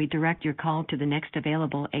line while we direct your call to the next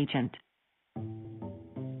available agent.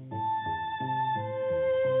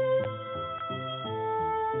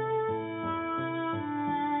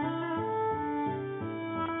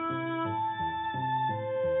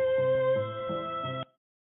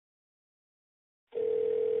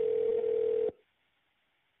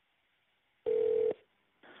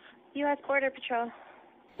 U.S. Border Patrol.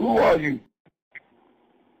 Who are you?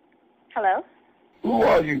 Hello? Who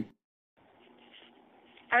are you?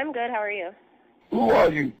 I'm good. How are you? Who are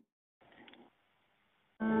you?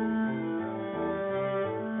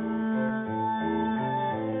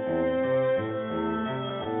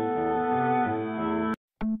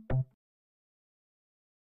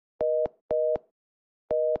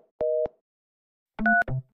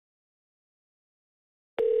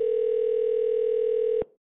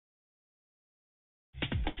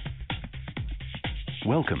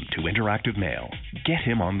 Welcome to Interactive Mail. Get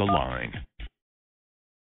him on the line.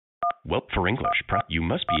 Well, for English, you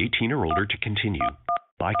must be 18 or older to continue.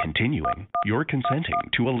 By continuing, you're consenting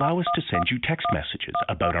to allow us to send you text messages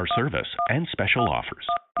about our service and special offers.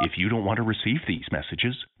 If you don't want to receive these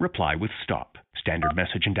messages, reply with stop. Standard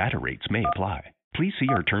message and data rates may apply. Please see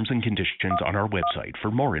our terms and conditions on our website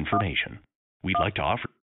for more information. We'd like to offer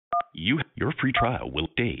you your free trial will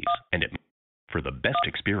days and it for the best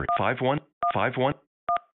experience. 5151.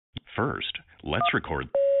 First, let's record.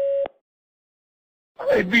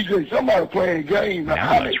 Hey, BJ, somebody playing a game.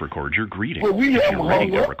 Now let's record your greeting. Well, we if haven't you're ready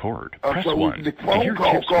hung to up. record, press So 1. the To phone hear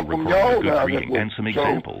call tips come on from recording y'all a good down greeting there. and some So,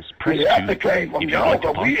 examples, press yeah, 2. after came from If you'd y'all, like to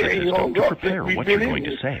but pause we the ain't system hung to up prepare since what we you're been going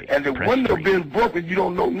in to say, And the press window 3. been broken. You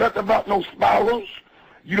don't know nothing about no spirals.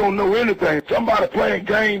 You don't know anything. Somebody playing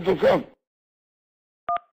games or something.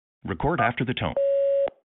 Record after the tone.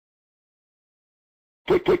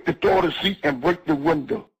 Take the door to seat and break the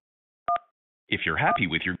window. If you're happy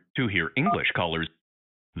with your to hear English callers,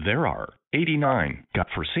 there are 89.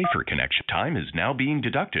 For safer connection, time is now being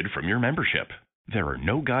deducted from your membership. There are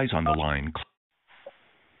no guys on the line.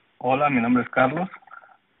 Hola, mi nombre es Carlos.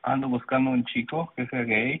 Ando buscando un chico que sea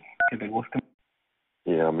gay, que te guste.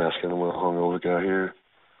 Yeah, I'm asking a hungover guy here.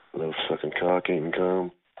 Love sucking cock, eating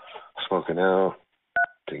cum, smoking out.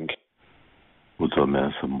 What's up,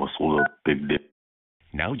 man? Some muscle up, big dick.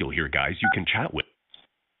 Now you'll hear guys you can chat with.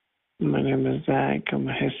 My name is Zach. I'm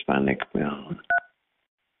a Hispanic male.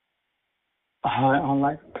 Hi, I'm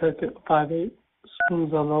like Cricket 5'8",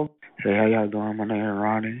 spoons all over. Hey, how y'all doing? My name is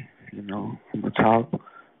Ronnie. You know, I'm a top.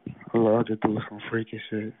 I love to do some freaky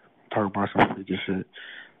shit. Talk about some freaky shit.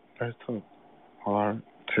 Let's talk hard,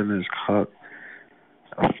 10-inch cock,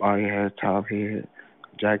 a firehead, top head,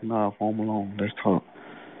 jackknife, home alone. Let's talk.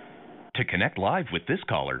 To connect live with this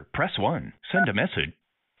caller, press 1. Send a message.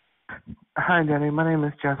 Hi, Danny. My name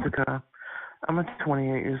is Jessica. I'm a 28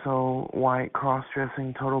 years old, white,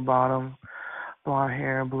 cross-dressing, total bottom, blonde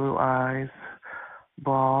hair, blue eyes,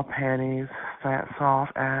 bra, panties, fat,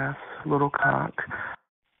 soft ass, little cock.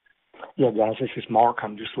 Yeah, guys, this is Mark.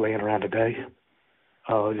 I'm just laying around today.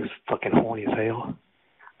 Just fucking horny as hell.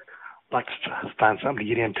 Like to find something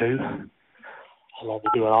to get into. I love to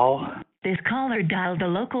do it all. This caller dialed a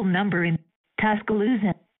local number in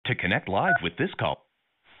Tuscaloosa. To connect live with this call.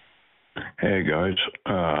 Hey, guys.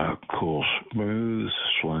 Cool, smooth,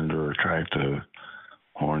 slender, attractive,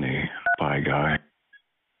 horny, bi guy.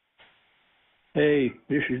 Hey,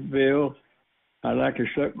 this is Bill. I'd like to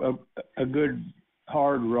suck a good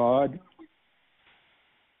hard rod.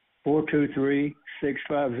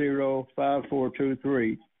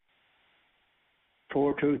 423-650-5423.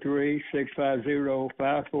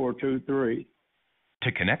 423-650-5423.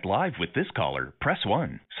 To connect live with this caller, press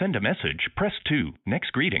 1. Send a message, press 2.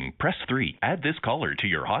 Next greeting, press 3. Add this caller to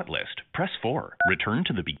your hot list, press 4. Return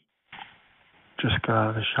to the Just got out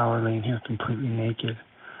of the shower laying here completely naked.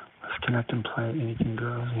 Let's connect and play anything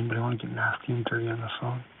goes. Anybody want to get nasty and dirty on the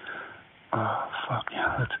phone? Oh, fuck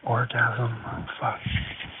yeah, let's orgasm. Oh, fuck.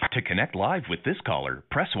 To connect live with this caller,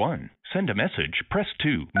 press 1. Send a message, press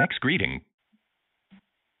 2. Next greeting.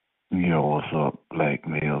 Yo, what's up? Black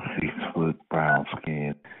male, 6 foot, brown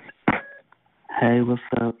skin. Hey, what's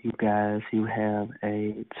up, you guys? You have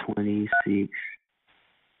a 26.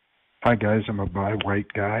 Hi, guys. I'm a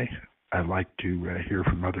bi-white guy. I like to hear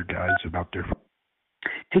from other guys about their...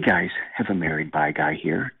 Hey, guys. Have a married bi guy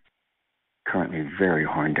here. Currently very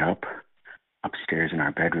horned up. Upstairs in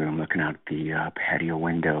our bedroom, looking out the patio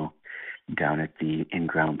window down at the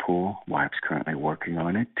in-ground pool. Wife's currently working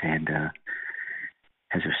on it and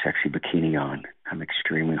has her sexy bikini on. I'm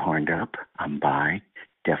extremely horned up. I'm bi.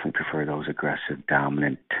 Definitely prefer those aggressive,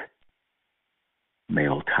 dominant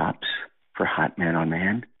male tops for hot man on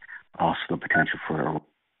man. Also the potential for...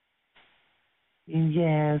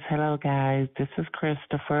 Yes, hello, guys. This is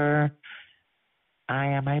Christopher. I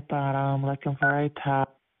am a bottom looking for a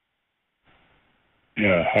top.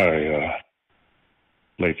 Yeah, hi,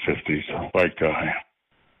 late 50s, white guy.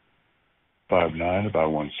 5'9",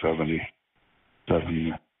 about 170,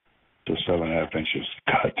 7 to 7.5 inches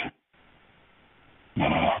cut.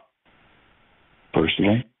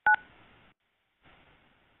 Personally?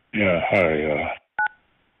 Yeah, hi,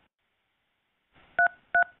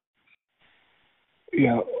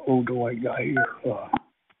 Yeah, older white guy here.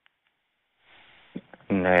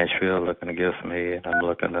 Nashville, looking to get some head. I'm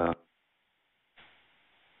looking to...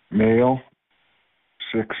 Male,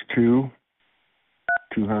 6'2",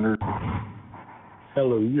 200.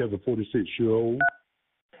 Hello, you have a 46-year-old.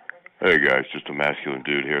 Hey guys, just a masculine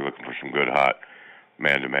dude here looking for some good hot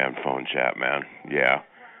man-to-man phone chat, man. Yeah,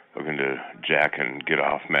 looking to jack and get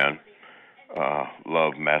off, man.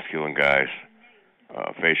 Love masculine guys.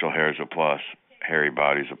 Facial hair is a plus. Hairy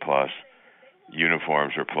body's a plus.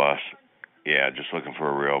 Uniforms are plus. Yeah, just looking for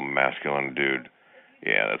a real masculine dude.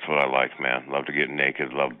 Yeah, that's what I like, man. Love to get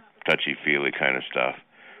naked. Love touchy-feely kind of stuff.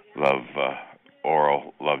 Love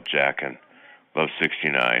oral. Love jacking. Love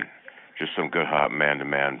 69. Just some good hot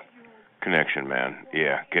man-to-man connection, man.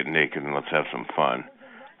 Yeah, get naked and let's have some fun.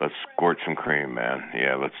 Let's squirt some cream, man.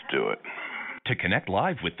 Yeah, let's do it. To connect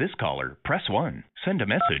live with this caller, press 1. Send a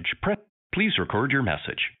message, Please record your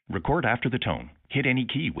message. Record after the tone. Hit any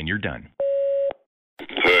key when you're done.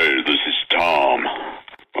 Hey, this is Tom.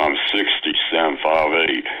 I'm 67,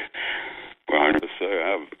 5'8". Well, I'm going to say I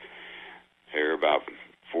have hair about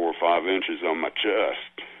 4 or 5 inches on my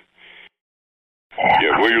chest.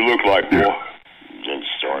 Yeah, what do you look like, boy? Just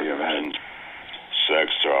sorry, I've had sex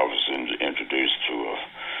till I was introduced to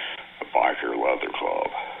a biker leather club.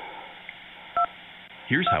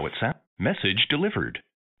 Here's how it sounds. Message delivered.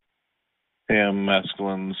 Hey, I'm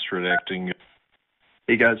masculine, straight acting.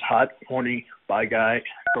 Hey guys, hot, horny, bi guy,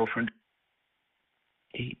 girlfriend.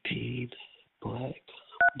 18, black.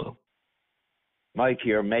 Mike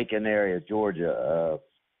here, Macon area, Georgia.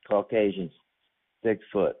 Caucasian, 6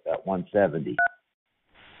 foot, at 170.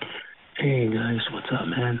 Hey guys, what's up,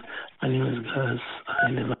 man? My name is Gus.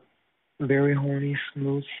 I live very horny,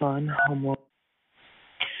 smooth son, homo.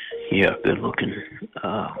 Yeah, good looking,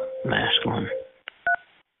 masculine.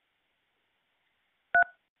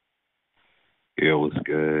 Yeah, what's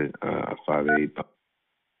good? 5'8".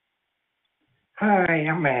 Hi,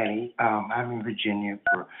 I'm Maddie. I'm in Virginia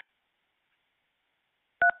for.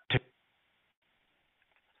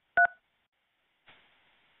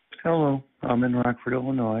 Hello, I'm in Rockford,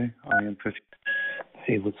 Illinois. I am 50.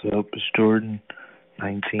 Hey, what's up? It's Jordan,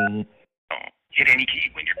 19. Hit any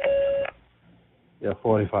key when you're. Yeah,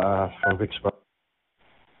 45 from Vicksburg.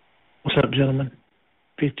 What's up, gentlemen?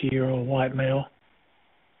 50-year-old white male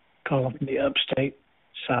calling from the upstate,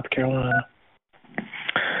 South Carolina.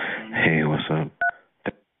 Hey, what's up?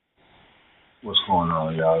 What's going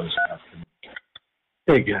on, y'all?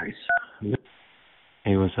 Hey, guys.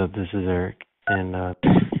 Hey, what's up? This is Eric. And,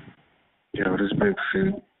 Yo, this big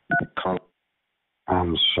shit.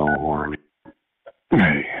 I'm so horny.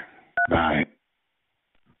 Hey, bye.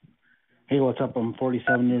 Hey, what's up? I'm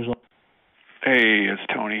 47 years old. Hey, it's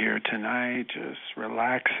Tony here tonight, just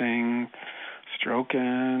relaxing, stroking,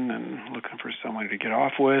 and looking for someone to get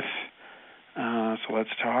off with. So let's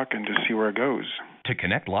talk and just see where it goes. To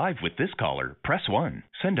connect live with this caller, press 1.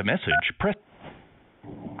 Send a message, press...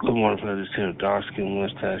 Good morning, fellas. This is dark skin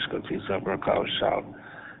mustache, go to suburb college shop.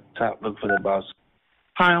 Top look for the boss.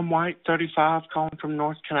 Hi, I'm White, 35, calling from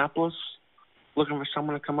North Kannapolis. Looking for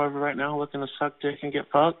someone to come over right now, looking to suck dick and get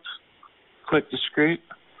fucked. Quick, discreet.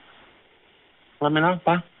 Let me know.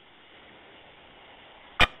 Bye.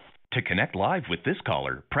 To connect live with this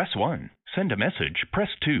caller, press 1. Send a message, press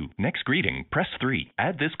 2. Next greeting, press 3.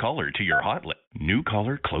 Add this caller to your hot list. New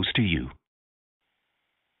caller close to you.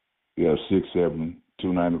 Yeah, 6'7",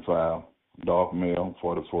 295, dark male,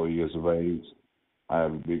 44 years of age. I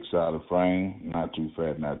have a big solid frame, not too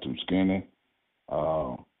fat, not too skinny.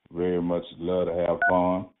 Very much love to have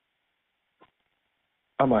fun.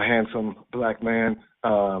 I'm a handsome black man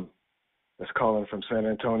that's calling from San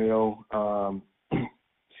Antonio.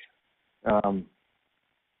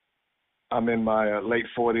 I'm in my late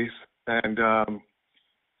 40s, and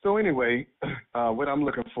so anyway, what I'm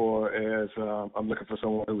looking for is I'm looking for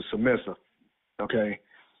someone who's submissive. Okay,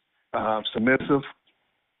 submissive,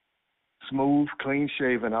 smooth, clean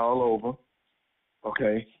shaven all over.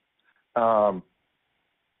 Okay,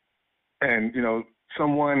 and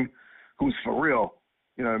someone who's for real.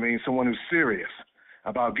 You know what I mean? Someone who's serious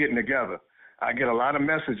about getting together. I get a lot of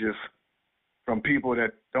messages from people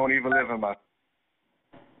that don't even live in my.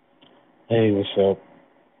 Hey, what's up?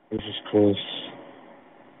 This is Chris.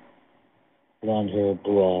 Blonde hair,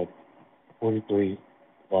 blue eyed, 43,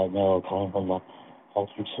 white male, calling from the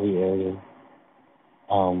Hartford City area.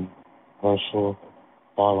 Russell,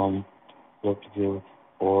 bottom, look to do,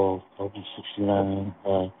 oral, 69,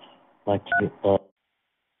 like to get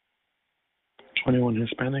 21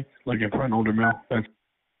 Hispanic, looking for an older male. This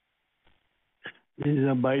is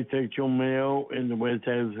a bisexual male in the west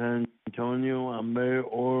side of San Antonio. I'm very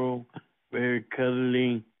oral, very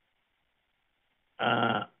cuddly.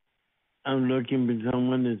 I'm looking for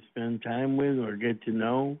someone to spend time with or get to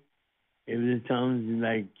know. If this sounds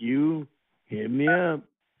like you, hit me up.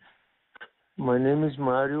 My name is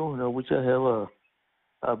Mario, and I wish I have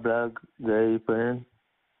a black gay friend.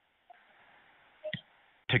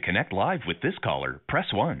 To connect live with this caller,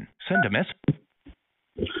 press 1. Send a message.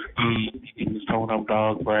 Tone up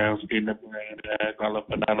dog, brown skin, I live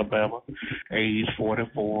in Alabama, age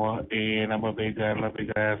 44, and I'm a big guy, love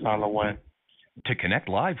big ass all the way. To connect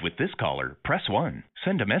live with this caller, press 1.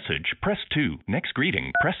 Send a message, press 2. Next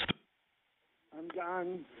greeting, press 3. I'm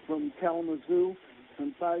John from Kalamazoo.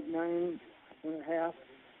 I'm 5'9.5".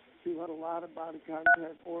 You had a lot of body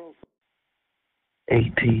contact, oral.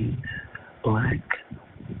 18, black,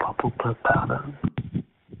 purple bottom.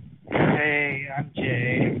 Hey, I'm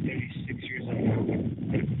Jay. I'm 36 years old.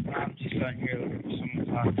 I'm just on here looking for someone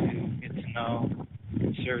to talk to, get to know,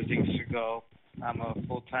 see where things should go. I'm a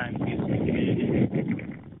full-time music community.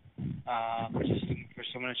 Just looking for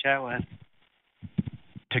someone to chat with.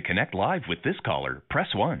 To connect live with this caller,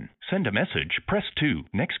 press 1. Send a message, press 2.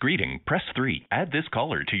 Next greeting, press 3. Add this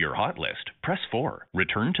caller to your hot list, press 4.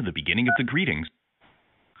 Return to the beginning of the greetings.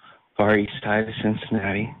 Far east side of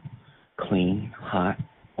Cincinnati, clean, hot,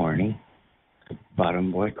 horny,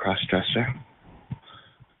 bottom boy, cross-dresser.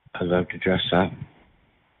 I love to dress up,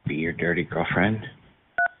 be your dirty girlfriend.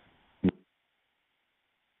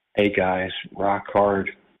 Hey guys, rock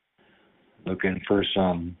hard. Looking for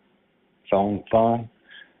some phone fun,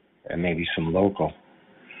 and maybe some local.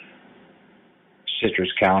 Citrus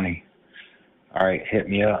County. All right, hit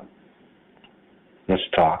me up. Let's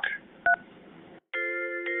talk.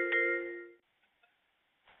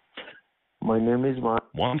 My name is Mark.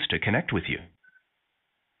 Wants to connect with you.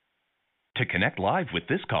 To connect live with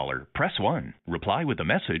this caller, press 1. Reply with a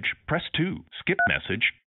message, press 2. Skip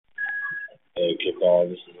message. Hey, kickball.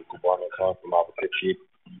 This is a Cubano call from Albuquerque,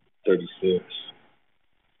 36,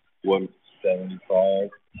 175.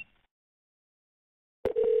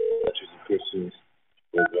 Christians.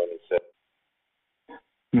 We're going to set.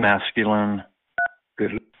 Masculine.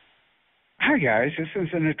 Good. Hi, guys. This is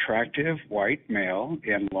an attractive white male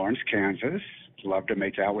in Lawrence, Kansas. Love to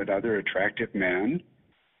make out with other attractive men.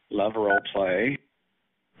 Love role play.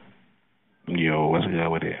 Yo, what's good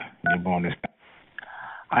with it? You're born this.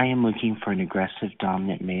 I am looking for an aggressive,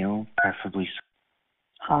 dominant male, preferably.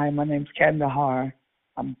 Hi, my name's Kandahar.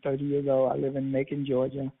 I'm 30 years old. I live in Macon,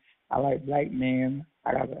 Georgia. I like black men.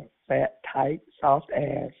 I got a fat, tight, soft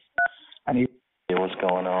ass. I need. Hey, what's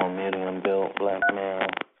going on? Medium built black male.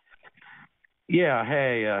 Yeah,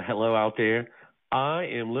 hey, hello out there. I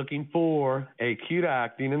am looking for a cute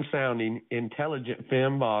acting and sounding intelligent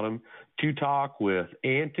femme bottom to talk with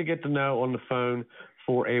and to get to know on the phone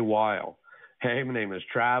for a while. Hey, my name is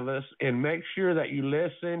Travis, and make sure that you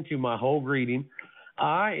listen to my whole greeting.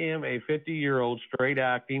 I am a 50-year-old straight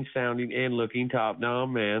acting, sounding, and looking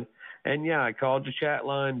top-down man. And yeah, I called the chat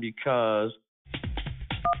line because...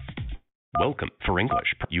 Welcome for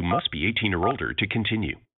English. You must be 18 or older to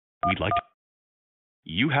continue. We'd like to...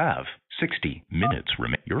 You have 60 minutes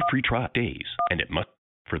remaining. Your free trial days, and it must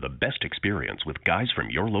for the best experience with guys from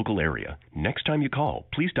your local area. Next time you call,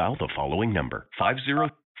 please dial the following number: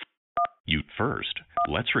 50. You first.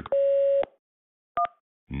 Let's record.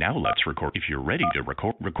 Now let's record. If you're ready to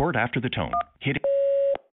record after the tone. Hit it.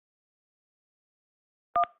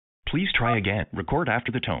 Please try again. Record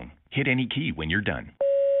after the tone. Hit any key when you're done.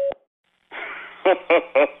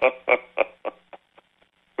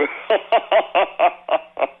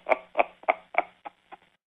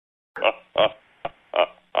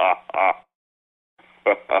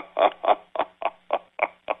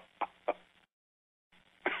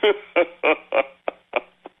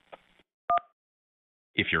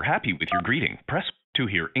 If you're happy with your greeting, press to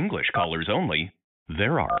hear English callers only.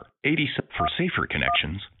 There are 80 for safer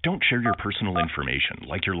connections. Don't share your personal information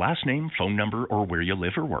like your last name, phone number, or where you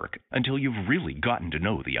live or work until you've really gotten to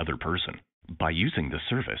know the other person. By using this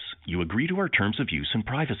service, you agree to our terms of use and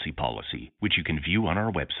privacy policy, which you can view on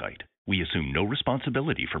our website. We assume no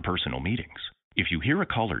responsibility for personal meetings. If you hear a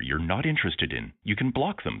caller you're not interested in, you can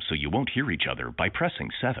block them so you won't hear each other by pressing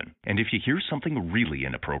 7. And if you hear something really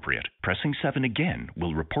inappropriate, pressing 7 again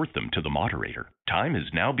will report them to the moderator. Time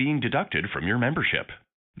is now being deducted from your membership.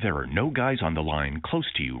 There are no guys on the line close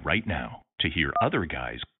to you right now. To hear other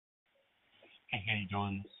guys... Hey, how you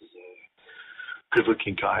doing? This is a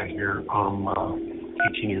good-looking guy here. I'm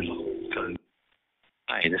 18 years old.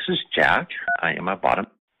 Hi, this is Jack. I am a bottom.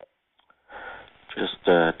 Just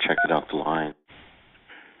check it out the line.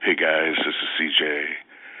 Hey guys, this is CJ,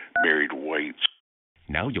 married white.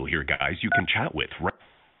 Now you'll hear guys you can chat with.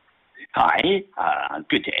 Hi,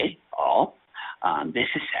 good day, all. This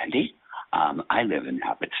is Sandy. I live in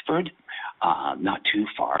Abbotsford, not too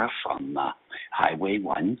far from Highway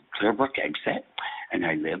 1 Clearbrook exit, and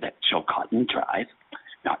I live at Chilcotton Drive,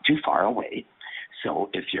 not too far away. So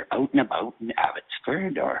if you're out and about in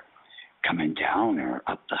Abbotsford or coming down or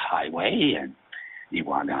up the highway and you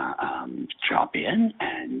want to drop in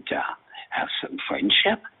and have some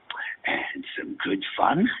friendship and some good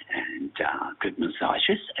fun and good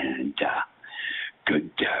massages and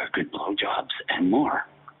good blowjobs and more.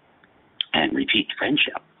 And repeat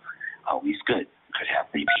friendship. Always good. Could have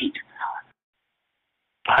repeat.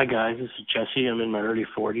 Hi, guys. This is Jesse. I'm in my early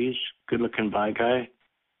 40s. Good-looking bi guy.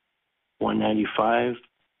 195.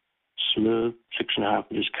 Smooth. 6.5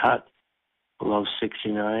 inches cut. Below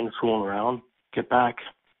 69. Fooling around. Get back.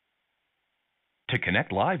 To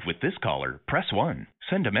connect live with this caller, press 1.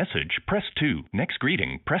 Send a message, press 2. Next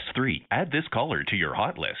greeting, press 3. Add this caller to your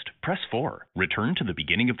hot list, press 4. Return to the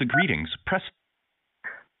beginning of the greetings, press...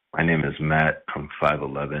 My name is Matt. I'm 5'11",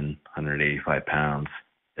 185 pounds,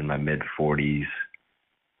 in my mid-40s,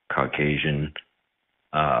 Caucasian,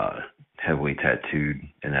 heavily tattooed,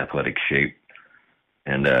 in athletic shape.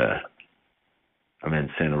 And I'm in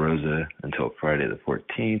Santa Rosa until Friday the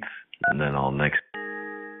 14th, and then I'll next...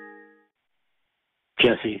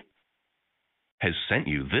 Jesse has sent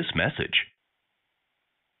you this message.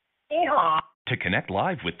 Yeah. To connect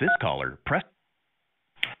live with this caller, press...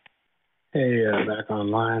 Hey, back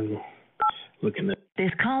online. looking at.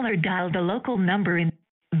 This caller dialed a local number in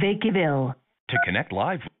Vacaville. To connect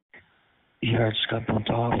live. Yeah, I just got bumped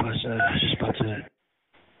off. I was just about to.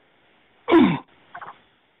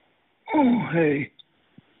 Oh, hey.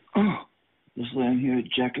 Just laying here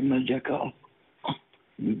jacking my jack off.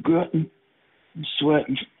 I'm grunting. I'm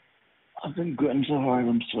sweating. I've been grunting so hard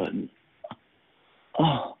I'm sweating.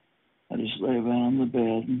 I just lay around on the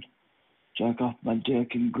bed and jack off my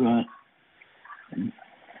dick and grunt. And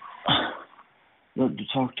love to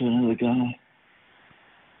talk to another guy.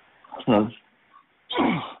 Love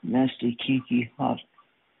nasty, kinky, hot,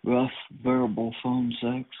 rough, verbal phone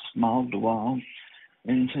sex, mild to wild.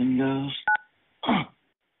 Anything goes.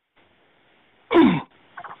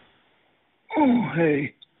 Oh,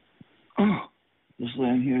 hey. Just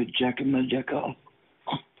laying here jacking my jack off.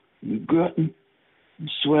 I'm grunting. I'm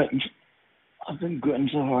sweating. I've been grunting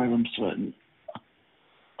so hard I'm sweating.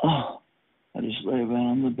 I just lay around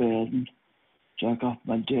on the bed and jack off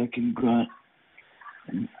my dick and grunt.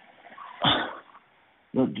 And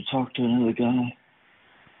love to talk to another guy.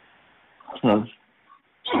 Love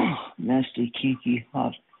nasty, kinky,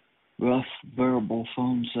 hot, rough, verbal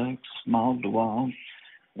phone sex, mild to wild.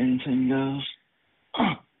 Anything goes.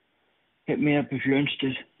 Hit me up if you're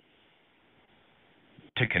interested.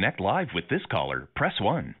 To connect live with this caller, press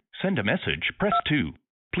 1. Send a message, press 2.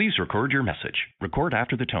 Please record your message. Record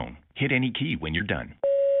after the tone. Hit any key when you're done.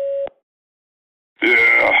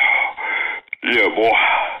 Yeah, boy.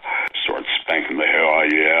 Start spanking the hell out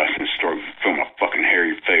of your ass and start feeling my fucking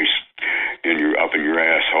hairy face up in your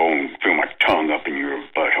asshole and feel my tongue up in your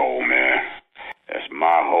butthole, man. That's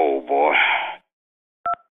my hole, boy.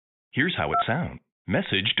 Here's how it sounds.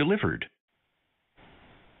 Message delivered.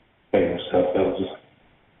 Hey, what's up, fellas?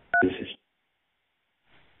 This is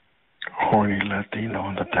Horny Latino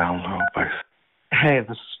on the down low. Hey,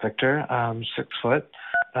 this is Victor. I'm 6 foot.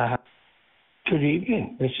 Good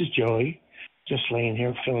evening. This is Joey. Just laying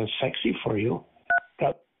here feeling sexy for you.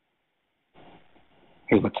 Hey,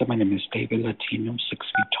 what's up? My name is David Latino, 6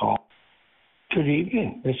 feet tall. Good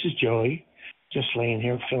evening. This is Joey. Just laying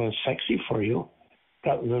here feeling sexy for you.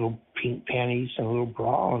 Got little pink panties and a little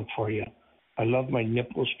bra on for you. I love my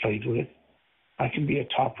nipples played with. I can be a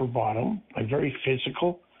top or bottom. I'm very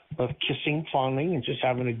physical. Love kissing, fondling, and just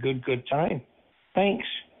having a good time. Thanks.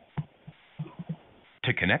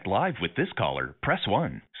 To connect live with this caller, press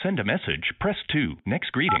 1. Send a message, press 2.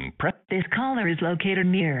 Next greeting, press... This caller is located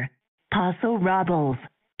near Paso Robles.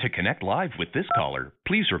 To connect live with this caller,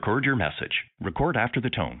 please record your message. Record after the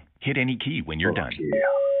tone. Hit any key when you're done. Yeah.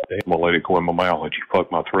 I'm gonna let it go in my mouth, let you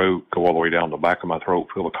fuck my throat, go all the way down the back of my throat,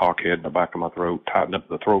 feel the cockhead in the back of my throat, tighten up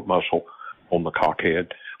the throat muscle on the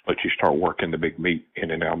cockhead, let you start working the big meat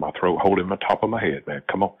in and out of my throat, holding the top of my head, man.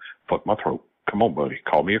 Come on, fuck my throat. Come on, buddy.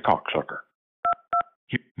 Call me a cocksucker.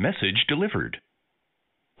 Message delivered.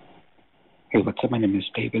 Hey, what's up? My name is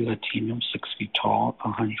David Latino, 6 feet tall,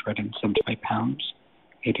 175 pounds,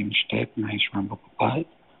 8-inch dick, nice rumble butt.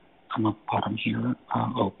 I'm a bottom here,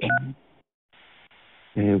 open.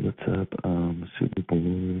 Hey, what's up? Super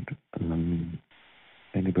bored.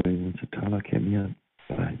 Anybody wants to talk? Hit me up.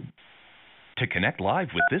 Bye. To connect live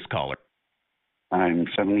with this caller. I'm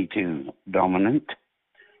 72, dominant,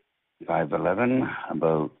 5'11",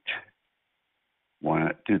 about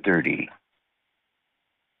 230,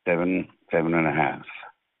 7.5.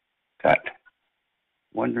 Cut.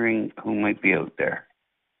 Wondering who might be out there.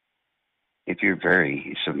 If you're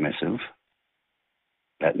very submissive,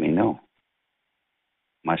 let me know.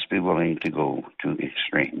 Must be willing to go to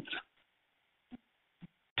extremes.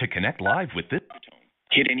 To connect live with this.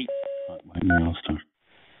 Hit any.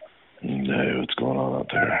 Hey, what's going on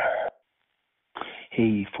out there?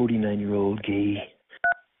 Hey, 49-year-old gay.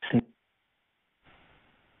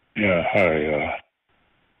 Yeah, hi,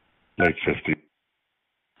 late 50.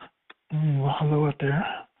 Well, hello out there.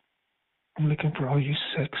 I'm looking for all you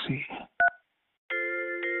sexy.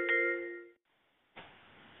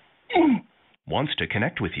 Wants to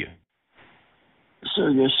connect with you.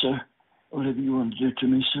 Sir, yes, sir. Whatever you want to do to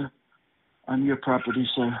me, sir. I'm your property,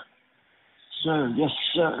 sir. Sir, yes,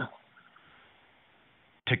 sir.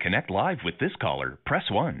 To connect live with this caller, press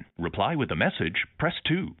 1. Reply with a message, press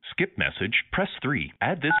 2. Skip message, press 3.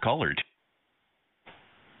 Add this caller to...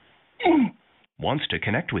 Wants to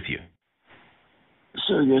connect with you.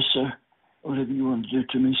 Sir, yes, sir. Whatever you want to do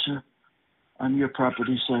to me, sir. I'm your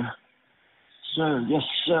property, sir. Sir, yes,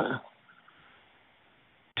 sir.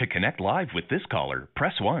 To connect live with this caller,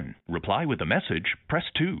 press 1. Reply with a message, press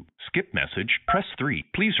 2. Skip message, press 3.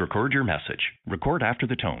 Please record your message. Record after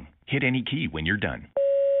the tone. Hit any key when you're done.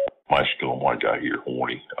 Masculine white guy here,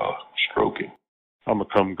 horny, stroking. I'm a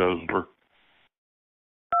cum guzzler.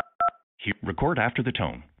 Record after the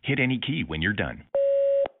tone. Hit any key when you're done.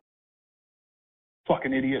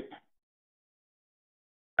 Fucking idiot.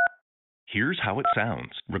 Here's how it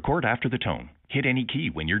sounds. Record after the tone. Hit any key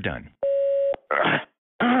when you're done.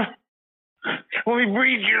 Let me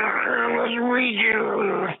breathe you. Let's breathe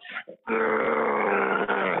you.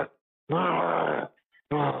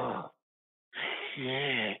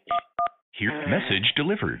 Here, message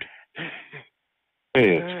delivered.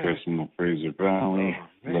 Hey, it's Chris from the Fraser Valley.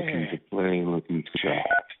 Looking to play, looking to chat.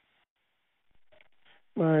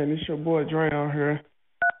 Man, it's your boy Dre out here.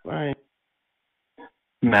 Man.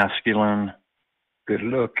 Masculine, good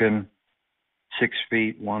looking, 6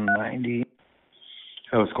 feet, 190.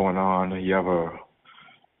 Hey, what's going on? You have a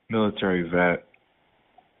military vet.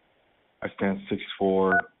 I stand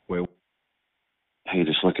 6'4". Wait. Hey,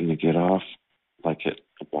 just looking to get off, like it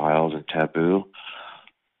wild and taboo.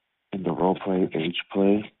 In the role play, age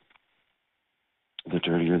play, the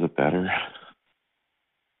dirtier the better.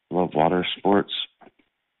 Love water sports,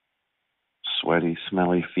 sweaty,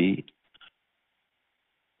 smelly feet.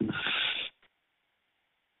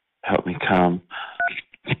 Help me come.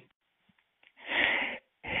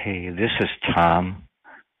 Hey, this is Tom.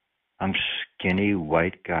 I'm skinny,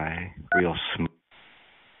 white guy, real smooth.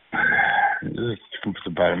 This is for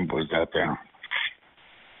the bad boys out there.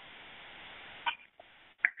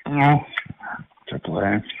 No. Triple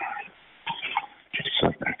A.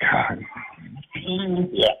 Suck that cock.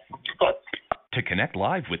 Yeah. To connect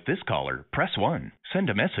live with this caller, press 1. Send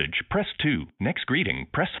a message, press 2. Next greeting,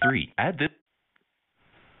 press 3. Add this.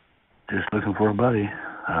 Just looking for a buddy.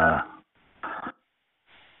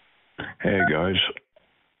 Hey, guys.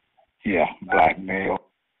 Yeah, black male.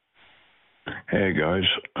 Hey, guys.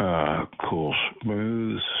 Cool,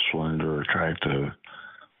 smooth, slender, attractive,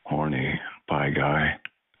 horny, bi guy.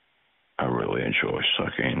 I really enjoy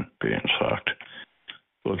sucking, being sucked.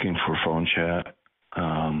 Looking for phone chat.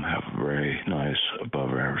 Have a very nice,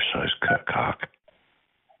 above average size cut cock.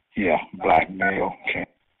 Yeah, black male.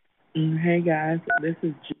 Hey guys, this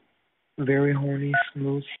is very horny,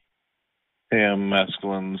 smooth. Hey, I'm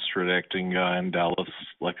masculine, straight acting guy in Dallas,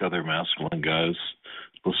 like other masculine guys.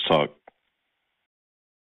 Let's talk.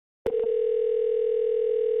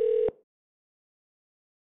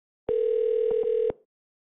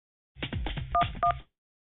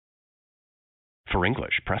 For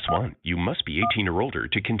English, press 1. You must be 18 or older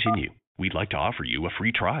to continue. We'd like to offer you a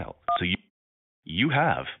free trial. So you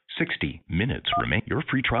have 60 minutes remaining. Your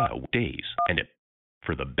free trial days. And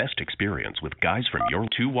for the best experience with guys from your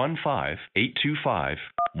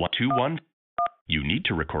 215-825-121, you need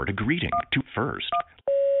to record a greeting to first.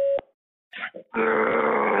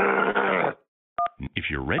 If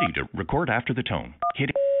you're ready to record after the tone, hit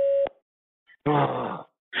it.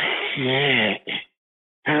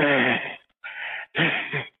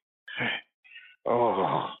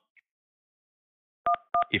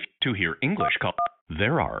 If to hear English call,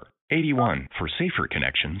 there are 81. For safer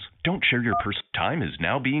connections, don't share your time is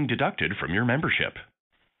now being deducted from your membership.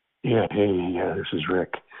 Yeah, hey, this is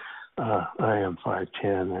Rick. I am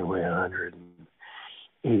 5'10". I weigh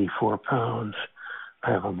 184 pounds.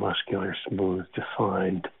 I have a muscular, smooth,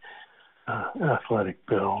 defined, athletic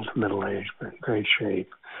build, middle-aged, but in great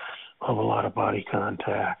shape. I have a lot of body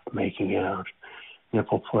contact, making out,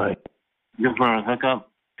 nipple play. Looking for a hookup?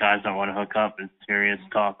 Guys that want to hook up and serious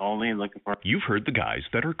talk only. Looking for. You've heard the guys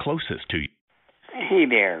that are closest to you. Hey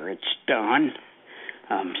there, it's Don.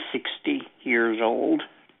 I'm 60 years old.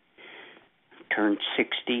 Turned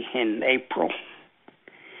 60 in April.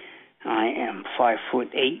 I am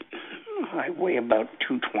 5'8". I weigh about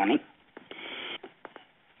 220.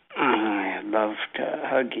 I love to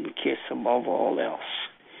hug and kiss above all else.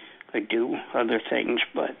 I do other things,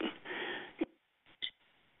 but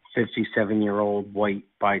 57-year-old white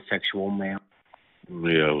bisexual male.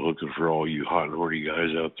 Yeah, looking for all you hot and horny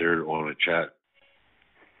guys out there that want to chat.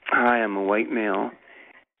 I am a white male.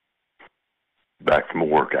 Back from a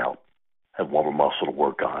workout. Have one more muscle to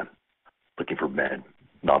work on. Looking for men,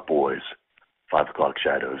 not boys. 5 o'clock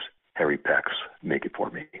shadows, hairy pecs. Make it for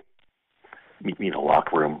me. Meet me in the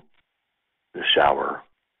locker room, the shower,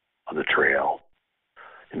 on the trail,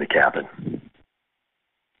 in the cabin.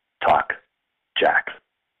 Talk, jack,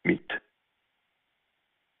 meet.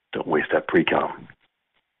 Don't waste that pre-com.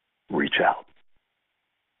 Reach out.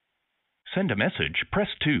 Send a message, press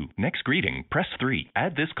 2. Next greeting, press 3.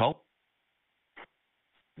 Add this call.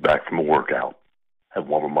 Back from a workout. Have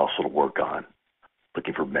one more muscle to work on.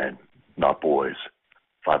 Looking for men, not boys.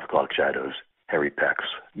 5 o'clock shadows, hairy pecs.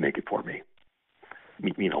 Make it for me.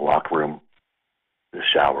 Meet me in the locker room, the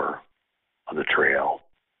shower, on the trail,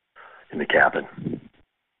 in the cabin.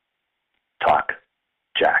 Talk,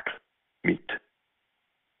 jack, meet.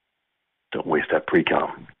 Don't waste that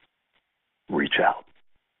pre-com. Reach out.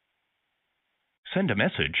 Send a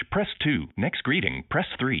message, press 2. Next greeting, press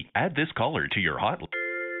 3. Add this caller to your hotline.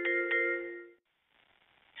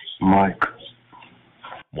 Mike.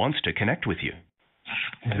 Wants to connect with you.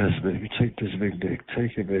 Yes, baby. Take this big dick.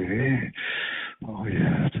 Take it, baby. Oh,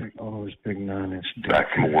 yeah. Take all this big 9-inch dick. Back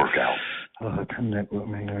from a workout. Connect with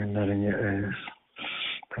me. There's nut in your ass.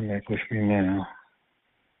 Connect with me now.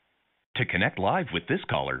 To connect live with this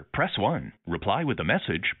caller, press 1. Reply with a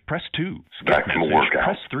message, press 2. Skip Back from a message, workout.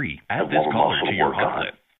 press 3. Add Have this one caller muscle to to your work on.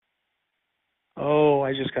 hotline. Oh,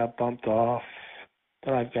 I just got bumped off,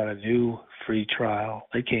 but I've got a new free trial.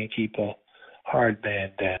 They can't keep a hard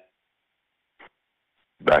man down.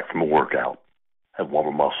 Back from a workout. Have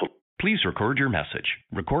warmer muscle. Please record your message.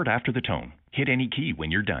 Record after the tone. Hit any key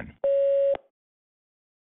when you're done.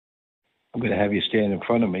 I'm going to have you stand in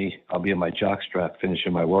front of me. I'll be in my jockstrap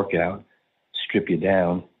finishing my workout, strip you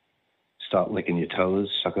down, start licking your toes,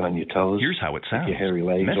 sucking on your toes. Here's how it sounds. Your hairy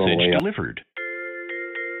legs all the Message way up. delivered.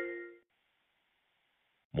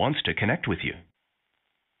 Wants to connect with you.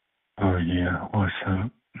 Oh, yeah. What's up?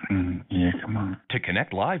 Yeah, come on. To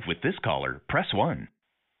connect live with this caller, press 1.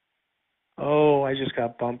 Oh, I just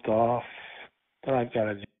got bumped off, but I've got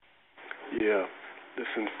a... Yeah,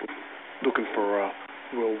 looking for a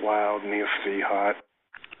real wild, nasty, hot.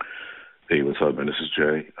 Hey, what's up, man? This is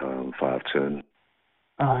Jay, 5'10".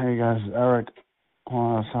 Hey guys, Eric,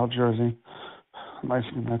 South Jersey. Nice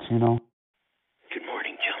to meet you. Good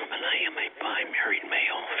morning, gentlemen. I am a bi-married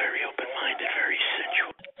male, very open-minded, very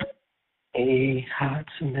sensual. Hey, hot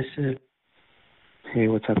submissive. Hey,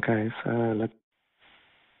 what's up, guys?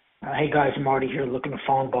 Hey guys, Marty here, looking to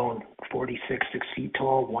phone bone. 46, 6 feet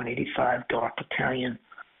tall, 185, dark Italian,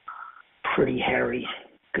 pretty hairy,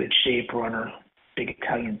 good shape runner, big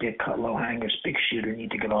Italian dick, cut low hangers, big shooter,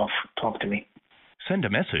 need to get off. Talk to me. Send a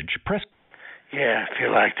message, press... Yeah, if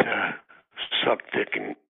you like to suck dick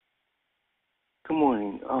and... Good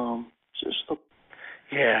morning.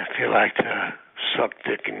 Yeah, if you like to suck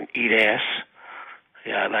dick and eat ass.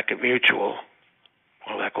 Yeah, I like a mutual.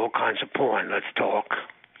 I like all kinds of porn. Let's talk.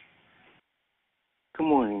 Good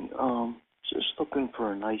morning. Just looking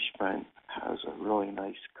for a nice friend. Has a really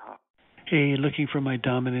nice cock. Hey, looking for my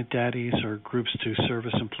dominant daddies or groups to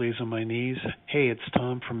service and please on my knees. Hey, it's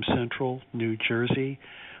Tom from Central, New Jersey.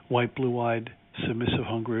 White, blue-eyed, submissive,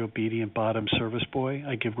 hungry, obedient, bottom service boy.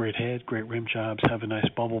 I give great head, great rim jobs, have a nice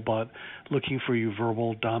bubble butt. Looking for you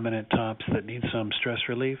verbal, dominant tops that need some stress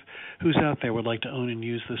relief. Who's out there would like to own and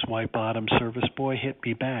use this white bottom service boy? Hit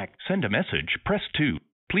me back. Send a message, press 2.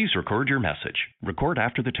 Please record your message. Record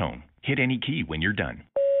after the tone. Hit any key when you're done.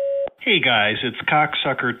 Hey guys, it's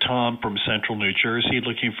cocksucker Tom from Central New Jersey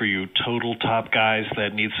looking for you total top guys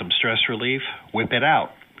that need some stress relief. Whip it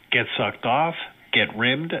out. Get sucked off, get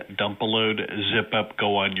rimmed, dump a load, zip up,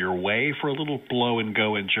 go on your way for a little blow and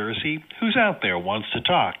go in Jersey. Who's out there wants to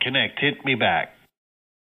talk? Connect, hit me back.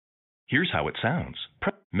 Here's how it sounds.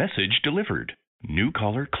 Message delivered. New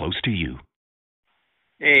caller close to you.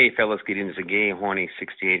 Hey, fellas, greetings. A gay, horny,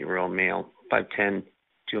 68-year-old male, 5'10",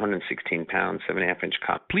 216 pounds, 7.5-inch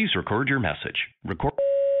cock. Please record your message. Record.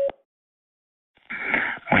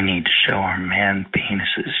 We need to show our man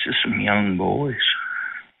penises to some young boys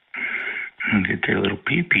and get their little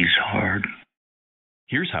pee-pees hard.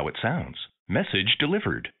 Here's how it sounds. Message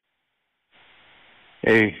delivered.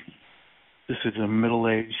 Hey, this is a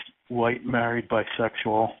middle-aged, white, married,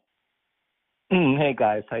 bisexual. Hey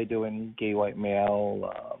guys, how you doing? Gay white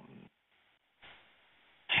male.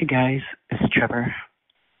 Hey guys, it's Trevor,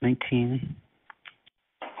 19.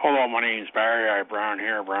 Hello, my name's Barry. I have brown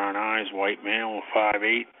hair, brown eyes, white male,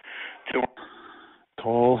 5'8".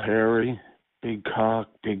 Tall, hairy, big cock,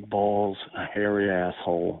 big balls, a hairy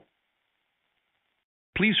asshole.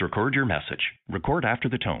 Please record your message. Record after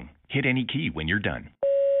the tone. Hit any key when you're done.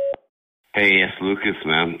 Hey, it's Lucas,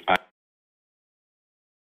 man.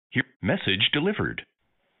 Here, message delivered.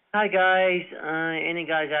 Hi guys, any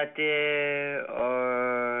guys out there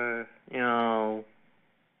are,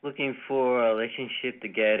 looking for a relationship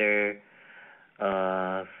together,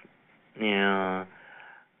 I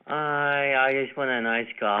just want a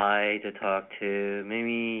nice guy to talk to,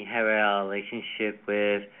 maybe have a relationship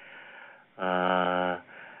with, and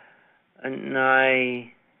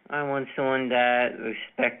I want someone that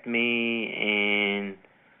respect me and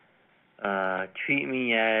treat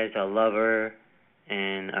me as a lover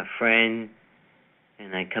and a friend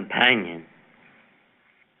and a companion.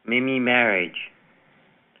 Maybe marriage.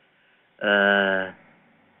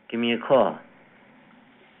 Give me a call.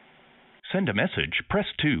 Send a message. Press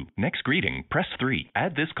 2. Next greeting. Press 3.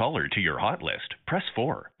 Add this caller to your hot list. Press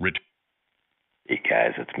 4. Hey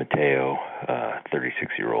guys, it's Mateo,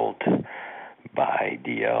 36-year-old by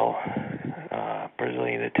DL,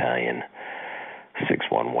 Brazilian Italian,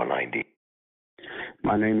 61190.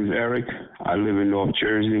 My name is Eric. I live in North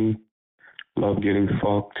Jersey. Love getting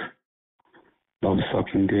fucked. Love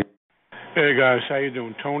sucking dick. Hey guys, how you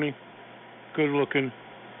doing? Tony, good looking,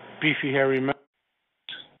 beefy, hairy man.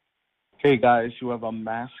 Hey guys, you have a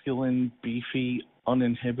masculine, beefy,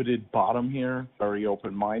 uninhibited bottom here, very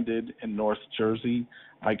open-minded in North Jersey.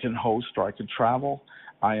 I can host or I can travel.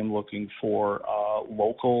 I am looking for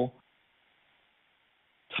local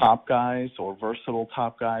top guys or versatile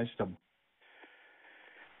top guys to.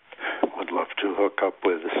 Would love to hook up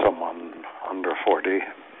with someone under 40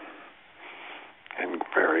 in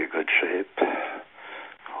very good shape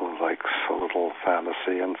who likes a little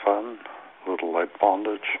fantasy and fun, a little light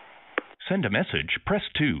bondage. Send a message. Press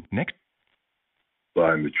 2. Next.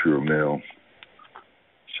 By mature male,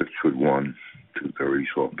 6'1", 230,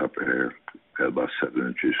 salt and pepper hair, got about 7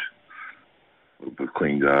 inches. A little bit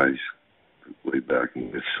clean guys, lay back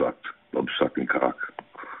and get sucked. Love sucking cock.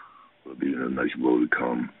 Love eating a nice loaded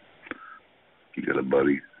cum. If you got a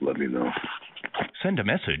buddy, let me know. Send a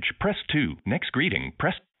message. Press 2. Next greeting.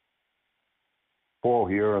 Press. Paul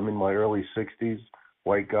here. I'm in my early 60s.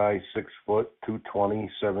 White guy, 6 foot, 220,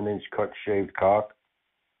 7-inch cut shaved cock.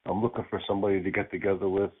 I'm looking for somebody to get together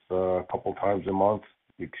with a couple times a month,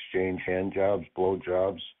 exchange hand jobs, blow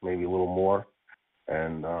jobs, maybe a little more.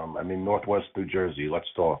 And I'm in Northwest New Jersey.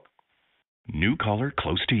 Let's talk. New caller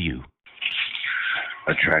close to you.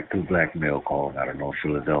 Attractive black male calling out of North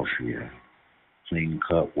Philadelphia. Clean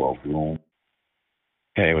cut, well groomed.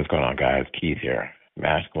 Hey, what's going on, guys? Keith here.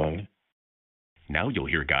 Masculine. Now you'll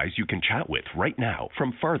hear guys you can chat with right now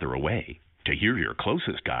from farther away. To hear your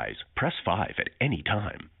closest guys, press 5 at any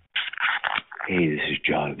time. Hey, this is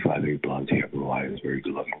John, 5'8", blonde hair, blue eyes, very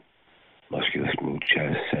good looking. Muscular, smooth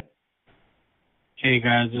chest. Hey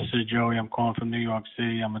guys, this is Joey. I'm calling from New York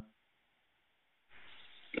City.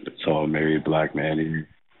 It's all married black man here.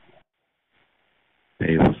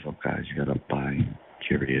 Hey, what's up, guys? You got a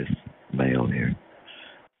bi-curious male here.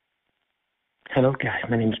 Hello, guys.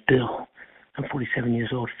 My name's Bill. I'm 47 years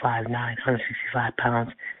old, 5'9", 165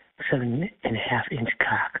 pounds, 7.5-inch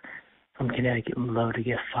cock. From Connecticut, love to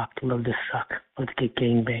get fucked, love to suck, love to get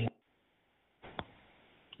gangbanged.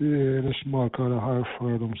 Yeah, this is Mark out of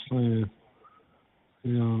Hartford. I'm saying,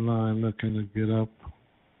 you online looking to get up.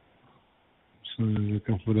 So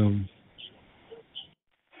looking for them.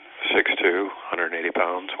 6'2", 180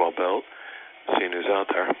 pounds, well built. Seeing who's out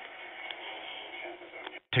there.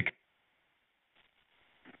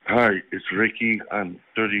 Hi, it's Ricky. I'm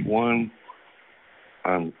 31.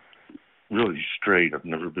 I'm really straight. I've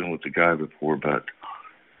never been with a guy before, but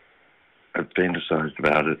I've fantasized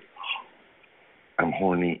about it. I'm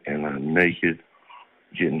horny and I'm naked,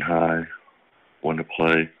 getting high, want to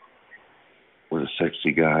play with a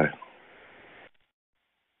sexy guy.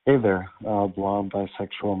 Hey there, blonde,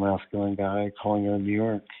 bisexual, masculine guy calling you in New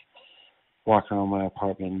York. Walking around my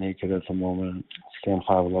apartment naked at the moment. Stand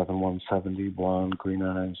 5'11", 170, blonde, green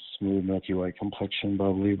eyes, smooth, milky white complexion,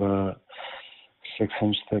 bubbly, but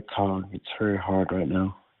 6-inch thick cock. It's very hard right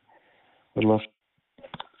now. Would love.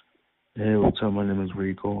 Hey, what's up? My name is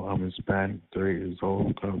Rico. I'm Hispanic, 30 years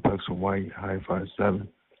old, complexion white, height 5'7",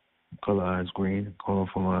 color eyes green, calling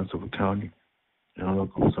from Montevideo County. And I'm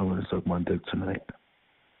looking for someone to suck my dick tonight.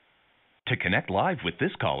 To connect live with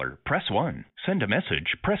this caller, press 1. Send a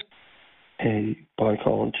message, press. Hey, by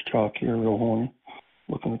college jock here, real horny.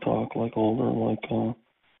 Looking to talk like older, like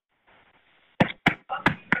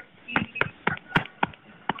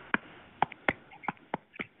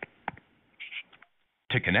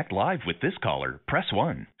To connect live with this caller, press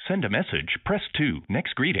 1. Send a message, press 2.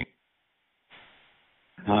 Next greeting.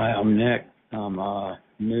 Hi, I'm Nick. I'm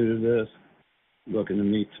new to this. Looking to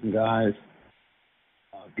meet some guys.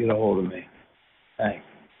 Get a hold of me. Thanks.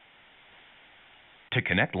 To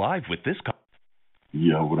connect live with this caller.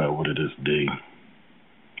 Yo, what it is, D.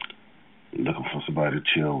 Looking for somebody to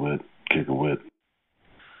chill with, kick it with.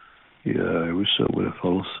 Yeah, what's up with it,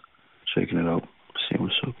 fellas? Checking it out. Seeing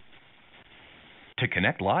what's up. To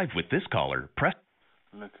connect live with this caller, press.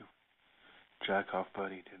 Looking jack off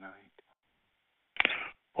buddy tonight.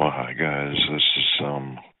 Well, hi guys. This is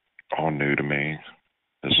all new to me.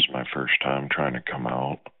 This is my first time trying to come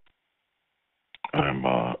out. I'm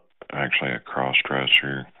actually a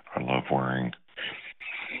cross-dresser. I love wearing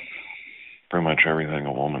pretty much everything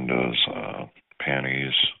a woman does.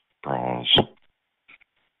 Panties, bras.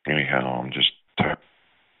 Anyhow, I'm just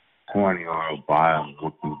horny or a bi. I'm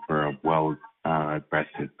looking for a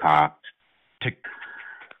well-breasted cock.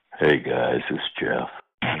 Hey guys, it's Jeff.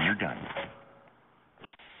 When you're done,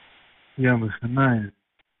 Yeah, Mr. Nice.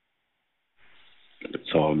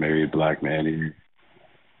 It's all married black man here.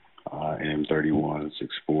 M31, 6'4",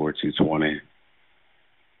 220.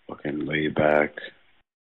 Fucking laid back.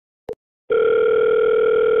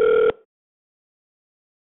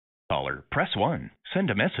 Caller, press 1.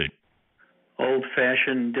 Send a message.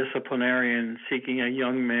 Old-fashioned disciplinarian seeking a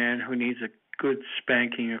young man who needs a good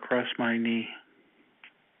spanking across my knee.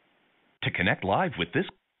 To connect live with this...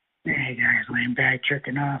 Hey guys, laying back,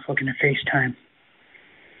 jerking off, looking at FaceTime.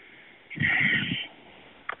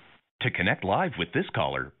 To connect live with this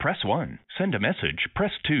caller, press 1. Send a message,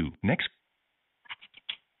 press 2. Next.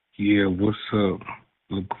 Yeah, what's up?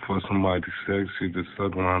 Looking for somebody sexy to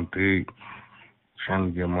suck my dick.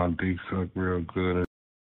 Trying to get my dick sucked real good.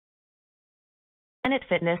 Planet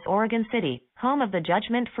Fitness, Oregon City, home of the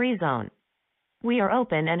judgment-free zone. We are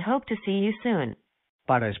open and hope to see you soon.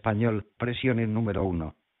 Para español, presione el número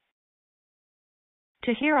 1.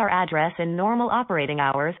 To hear our address in normal operating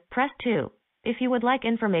hours, press 2. If you would like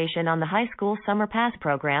information on the high school summer pass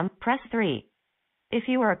program, press 3. If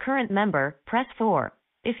you are a current member, press 4.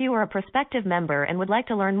 If you are a prospective member and would like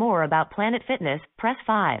to learn more about Planet Fitness, press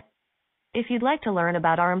 5. If you'd like to learn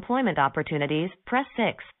about our employment opportunities, press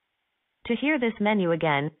 6. To hear this menu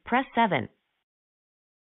again, press 7.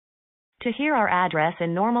 To hear our address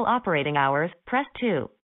in normal operating hours, press 2.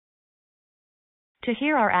 To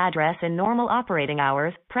hear our address in normal operating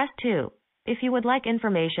hours, press 2. If you would like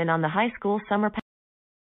information on the high school summer pass.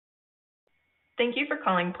 Thank you for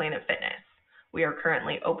calling Planet Fitness. We are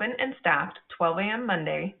currently open and staffed 12 a.m.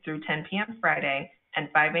 Monday through 10 p.m. Friday and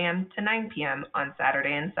 5 a.m. to 9 p.m. on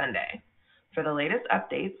Saturday and Sunday. For the latest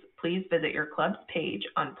updates, please visit your club's page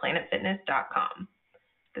on planetfitness.com.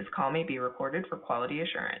 This call may be recorded for quality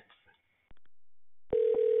assurance.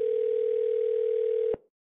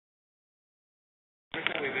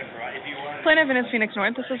 Planet Fitness Phoenix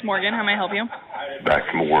North, this is Morgan. How may I help you? Back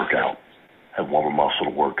from a workout. Have one more muscle to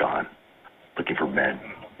work on. Looking for men,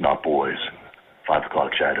 not boys. 5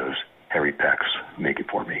 o'clock shadows, hairy pecs. Make it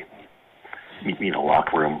for me. Meet me in the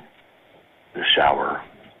locker room, the shower,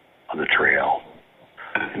 on the trail,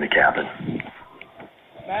 in the cabin.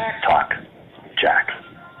 Talk, jack,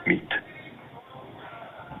 meet.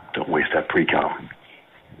 Don't waste that pre-com.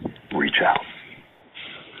 Reach out.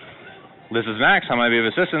 This is Max. How may I be of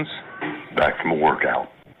assistance? Back from a workout.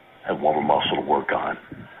 Have one more muscle to work on.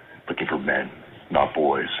 Looking for men, not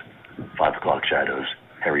boys. 5 o'clock shadows,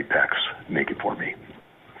 hairy pecs. Make it for me.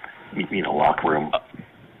 Meet me in the locker room,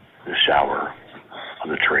 the shower, on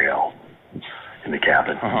the trail, in the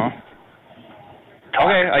cabin. Talk,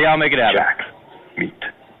 okay, yeah, I'll make it happen. Jack, meet.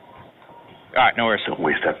 All right, no worries. Don't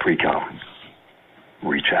waste that pre-com.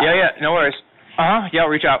 Reach out. Yeah, no worries. Yeah, I'll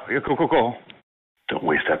reach out. Yeah, cool. Don't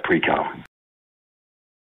waste that pre-com.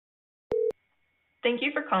 Thank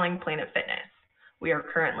you for calling Planet Fitness. We are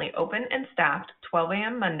currently open and staffed 12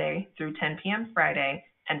 a.m. Monday through 10 p.m. Friday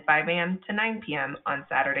and 5 a.m. to 9 p.m. on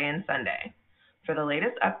Saturday and Sunday. For the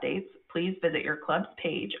latest updates, please visit your club's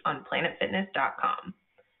page on planetfitness.com.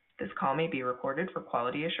 This call may be recorded for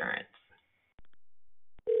quality assurance.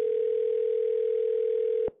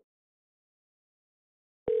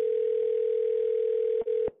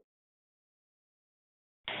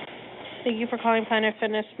 Thank you for calling Planet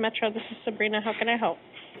Fitness Metro. This is Sabrina. How can I help?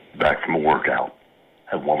 Back from a workout.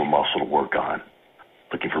 Have one more muscle to work on.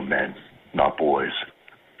 Looking for men, not boys.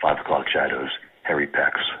 5 o'clock shadows, hairy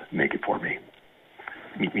pecs. Make it for me.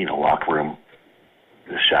 Meet me in the locker room,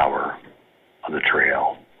 the shower, on the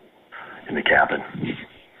trail, in the cabin.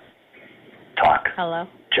 Talk. Hello.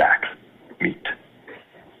 Jack. Meet.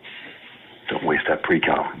 Don't waste that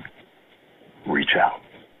pre-com. Reach out.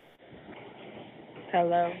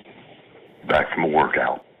 Hello. Back from a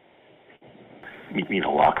workout. Meet me in the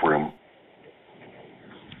locker room.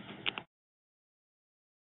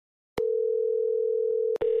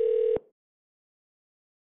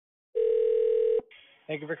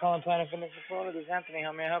 Thank you for calling Planet Fitness Florida. This is Anthony.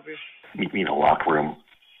 How may I help you? Meet me in the locker room,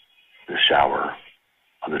 the shower,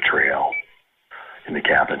 on the trail, in the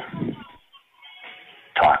cabin.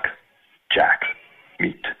 Talk. Jack.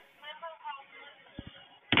 Meet.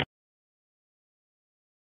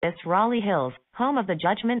 It's Raleigh Hills, home of the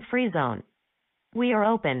judgment-free zone. We are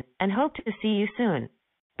open and hope to see you soon.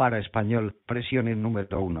 Para español, presione el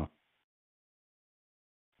número 1.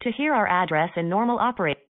 To hear our address in normal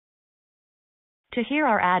operating. To hear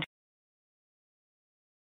our address.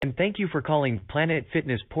 And thank you for calling Planet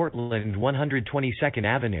Fitness Portland 122nd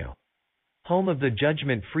Avenue, home of the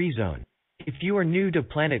judgment-free zone. If you are new to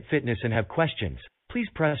Planet Fitness and have questions, please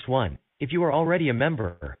press 1. If you are already a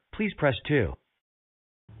member, please press 2.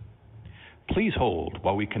 Please hold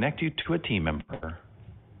while we connect you to a team member.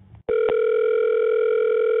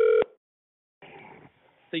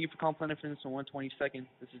 Thank you for calling Planet Fitness on 122nd.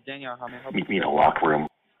 This is Danielle. How may I help Meet you? me in the locker room.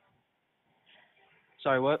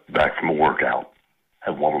 Sorry, what? Back from a workout.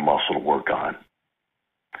 Have one more muscle to work on.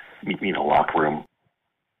 Meet me in the locker room.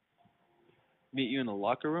 Meet you in the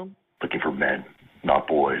locker room? Looking for men, not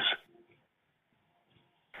boys.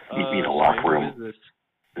 Meet me in the locker sorry, room. Who is this?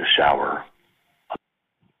 The shower.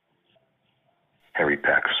 Hairy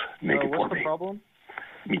pecs. Make it what's for the me. problem?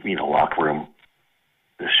 Meet me in the locker room.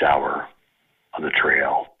 The shower. On the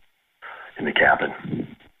trail. In the cabin.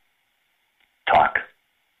 Talk.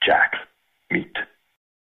 Jack. Meet.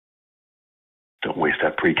 Don't waste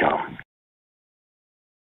that pre-com.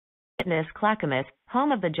 Fitness Clackamas,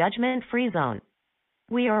 home of the judgment-free zone.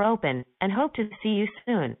 We are open and hope to see you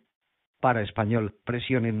soon. Para español,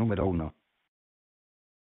 presione el número 1.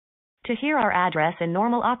 To hear our address and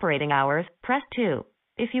normal operating hours, press 2.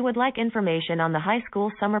 If you would like information on the high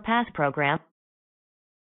school summer pass program,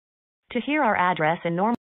 to hear our address and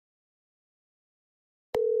normal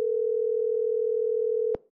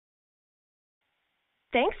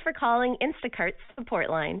Thanks for calling Instacart's support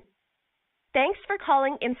line. Thanks for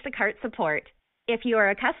calling Instacart support. If you are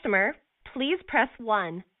a customer, please press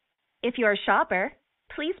 1. If you're a shopper,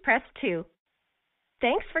 please press 2.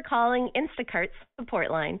 Thanks for calling Instacart's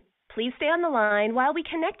support line. Please stay on the line while we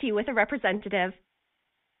connect you with a representative.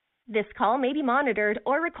 This call may be monitored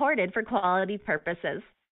or recorded for quality purposes.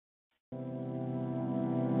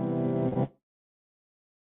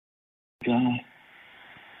 Guy.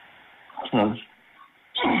 Love.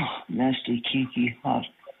 Nasty, kinky, hot,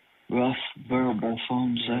 rough, verbal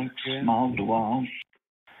phone sex, mild to wild.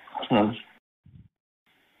 Love.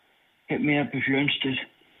 Hit me up if you're interested.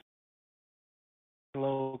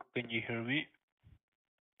 Hello, can you hear me?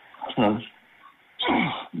 Love.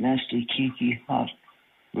 Nasty, kinky, hot,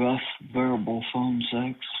 rough, verbal phone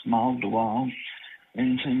sex, mild to wild.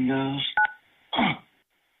 Anything goes.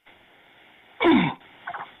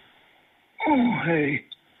 Oh, hey.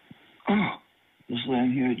 Just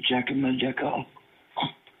laying here jacking my jack off.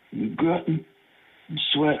 I'm grunting and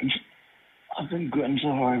sweating. I've been grunting so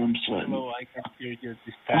hard I'm sweating. Hello, I can't hear you at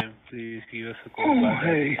this time. Please give us a call back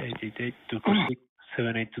hey. at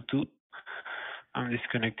 888-246-7822. I'm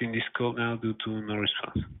disconnecting this call now due to no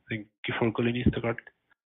response. Thank you for calling Instacart.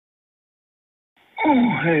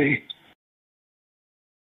 Oh, hey.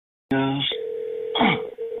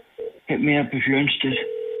 Hit me up if you're interested.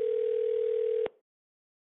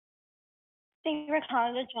 Thank you for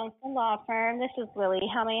calling the Johnson Law Firm. This is Lily.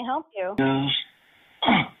 How may I help you?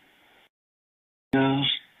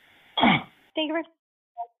 Thank you for calling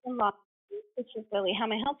the Johnson Law Firm. This is Lily. How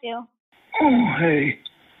may I help you? Oh, hey.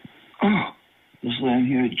 Just laying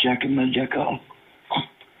here jacking my jack off.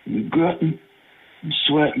 I'm grunting and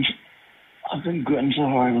sweating. I've been grunting so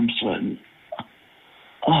hard I'm sweating.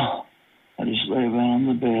 Oh, I just lay around on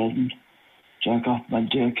the bed and jack off my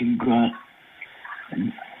dick and grunt.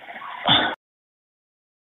 And,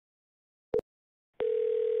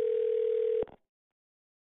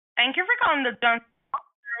 Thank you for calling the Johnson Law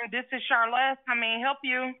Firm. This is Charlotte. How may I help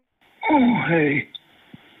you? oh, hey.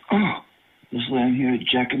 Just laying here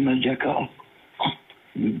jacking my jack off.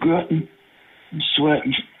 I'm grunting and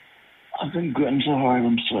sweating. I've been grunting so hard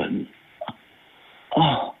I'm sweating.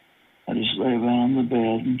 Oh, I just lay around on the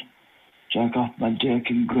bed and jack off my dick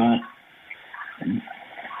and grunt. And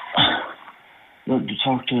love to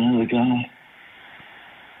talk to another guy.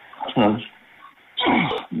 Love.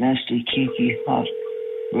 Nasty, kinky, hot,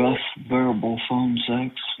 rough, verbal phone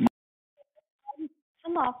sex.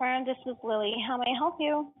 Johnson Law Firm. This is Lily. How may I help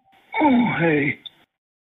you? Oh, hey.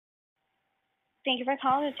 Thank you for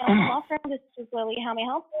calling the Johnson Law Firm. This is Lily. How may I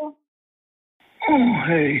help you? Oh,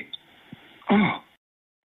 hey.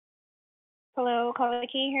 Hello, caller.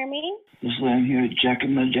 Can you hear me? Just laying here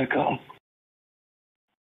jacking my jack off.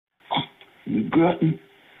 I'm grunting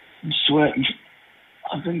and sweating.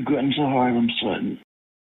 I've been grunting so hard I'm sweating.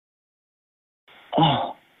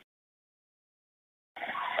 Oh.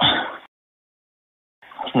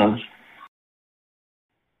 Love.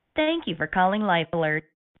 Thank you for calling Life Alert.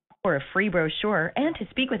 For a free brochure and to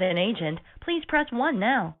speak with an agent, please press 1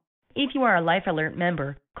 now. If you are a Life Alert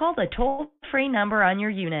member, call the toll-free number on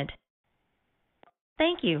your unit.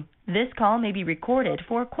 Thank you. This call may be recorded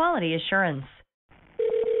for quality assurance.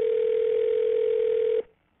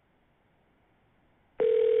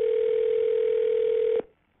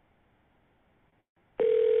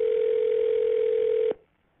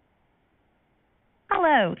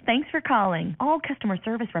 Hello, thanks for calling. All customer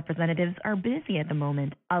service representatives are busy at the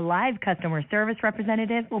moment. A live customer service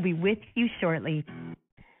representative will be with you shortly.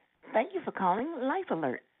 Thank you for calling Life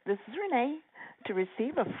Alert. This is Renee. To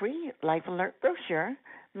receive a free Life Alert brochure,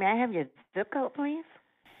 may I have your zip code, please?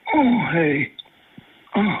 Oh, hey.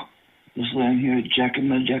 Oh, just laying here jacking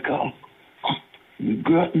my jack off. I'm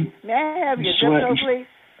grunting. May I have your zip sweating. code, please?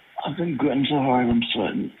 I've been grunting so hard I'm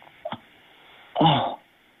sweating. Oh,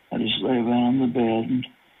 I just lay around on the bed and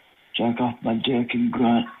jack off my dick and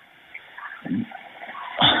grunt. And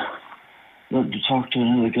love to talk to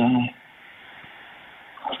another guy.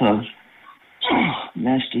 Love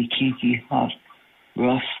nasty, kinky, hot,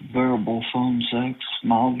 rough, verbal phone sex,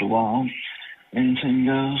 mild to wild. Anything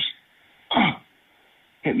goes.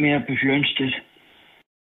 Hit me up if you're interested.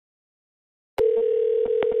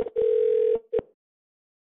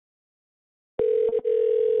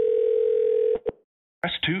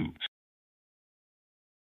 Press 2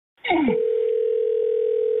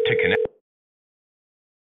 to connect.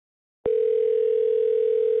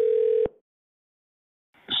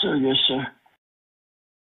 Sir, yes, sir.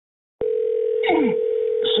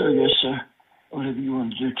 Sir, yes, sir. Whatever you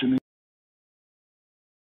want to do to me.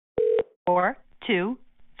 4 2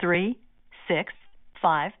 3 6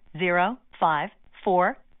 5 0 5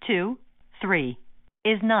 4 2 3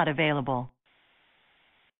 is not available.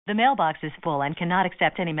 The mailbox is full and cannot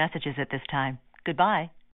accept any messages at this time. Goodbye.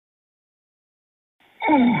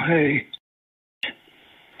 Oh, hey.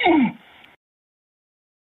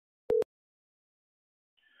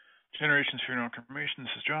 Generations Funeral Information.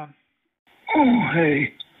 This is John. Oh,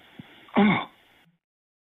 hey. Oh.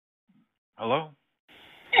 Hello?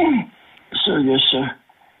 Sir, yes, sir.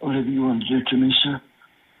 Whatever you want to do to me, sir.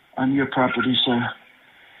 I'm your property, sir.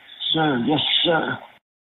 Sir, yes, sir.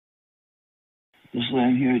 Just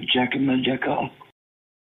laying here jacking my jack off.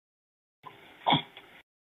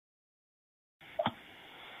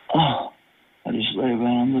 Oh, I just lay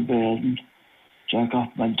around on the bed and jack off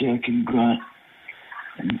my dick and grunt.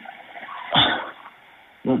 And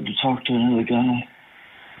love to talk to another guy.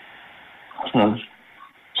 Love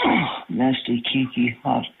nasty, kinky,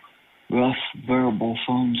 hot, rough, verbal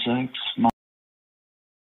phone sex.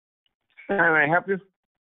 Hey, may I help you?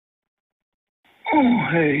 Oh,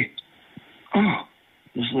 hey. Oh,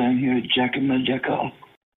 just laying here jacking my jack off.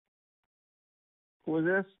 Who is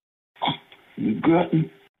this? You grunting.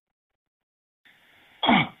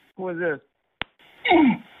 Who is this?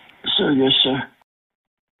 Sir, yes, sir.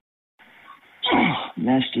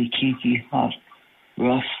 Nasty, kinky, hot,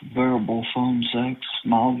 rough, verbal phone sex,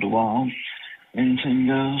 mild to wild. Anything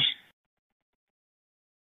goes.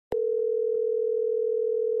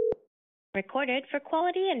 Recorded for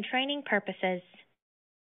quality and training purposes.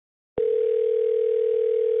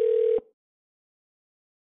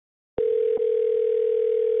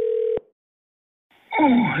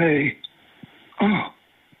 Oh, hey. Oh,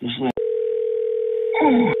 just laying.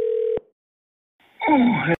 Oh,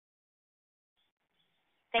 hey.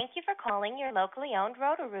 Thank you for calling your locally owned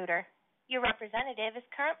Roto-Rooter. Your representative is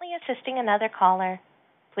currently assisting another caller.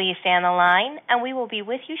 Please stay on the line, and we will be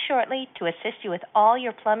with you shortly to assist you with all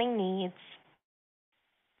your plumbing needs.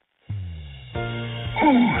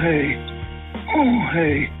 Oh, hey. Oh,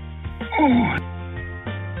 hey.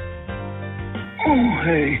 Oh,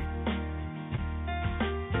 hey.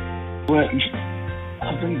 Sweating.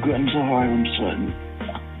 I've been grunting so hard I'm sweating.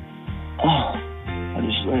 Oh, I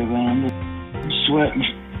just lay around sweating.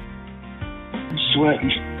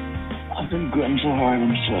 Sweating. I've been grunting so hard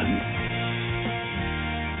I'm sweating.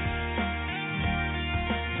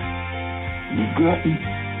 I'm grunting.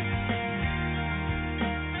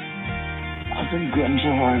 I've been grunting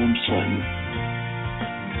so hard I'm sweating.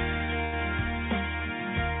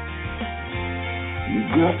 I'm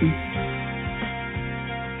grunting.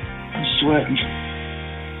 I'm sweating.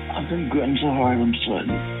 I've been grunting so hard I'm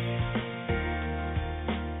sweating.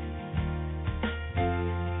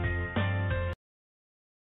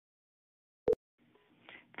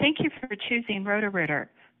 Thank you for choosing Roto-Rooter.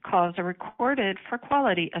 Calls are recorded for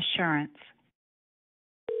quality assurance.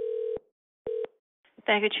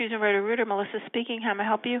 Thank you for choosing Roto-Rooter. Melissa speaking. How may I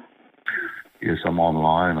help you? Yes, I'm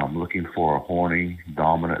online. I'm looking for a horny,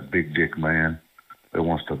 dominant, big dick man that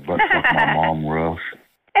wants to butt fuck my mom rough.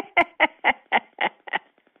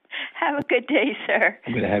 Have a good day, sir.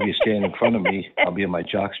 I'm going to have you stand in front of me. I'll be in my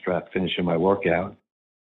jockstrap finishing my workout.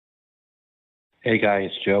 Hey, guy,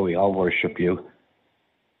 it's Joey. I'll worship you.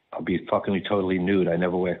 I'll be fucking totally nude. I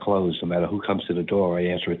never wear clothes. No matter who comes to the door, I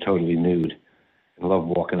answer it totally nude. I love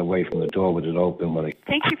walking away from the door with it open.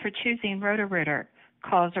 Thank you for choosing Roto-Rooter.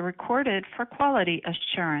 Calls are recorded for quality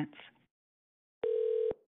assurance.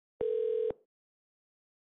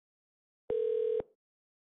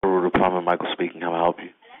 Roto Plumbing, Michael speaking. How may I help you?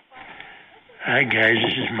 Hi, guys.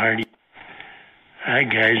 This is Marty.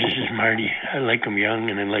 I like them young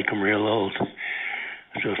and I like them real old.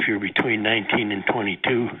 So if you're between 19 and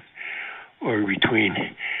 22 or between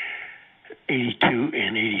 82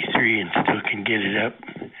 and 83 and still can get it up.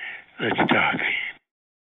 Let's talk.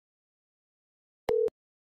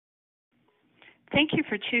 Thank you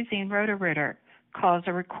for choosing Roto-Rooter. Calls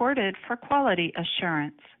are recorded for quality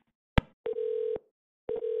assurance.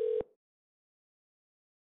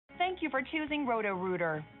 Thank you for choosing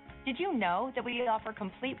Roto-Rooter. Did you know that we offer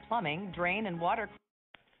complete plumbing, drain, and water?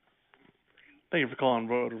 Thank you for calling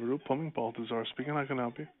Roto-Rooter Plumbing. Paul Duzar speaking. How can I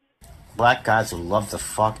help you? Black guys who love to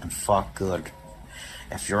fuck and fuck good.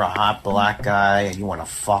 If you're a hot black guy and you want to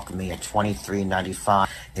fuck me at $23.95,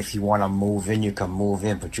 if you want to move in, you can move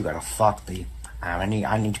in, but you gotta fuck me. I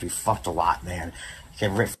need to be fucked a lot, man.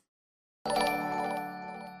 Get rid.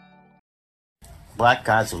 Black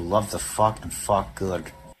guys who love to fuck and fuck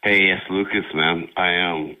good. Hey, it's Lucas, man.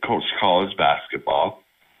 I coach college basketball.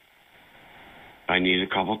 I need a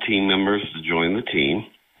couple team members to join the team.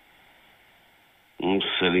 I'm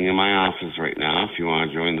sitting in my office right now. If you want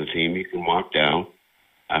to join the team, you can walk down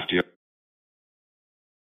after your...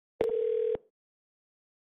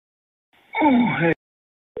 Oh, hey.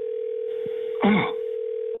 Oh.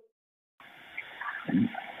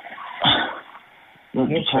 Love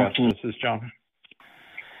to talk to. This is John.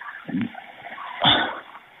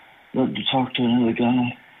 Love to talk to another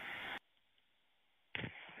guy.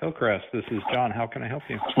 Hillcrest, this is John. How can I help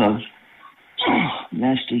you?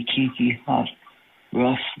 Nasty, kinky, hot,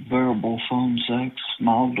 rough, verbal phone sex,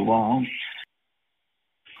 mild to wild.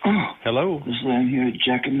 Hello. Just laying here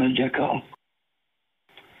jacking my jack off.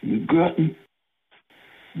 I'm grunting.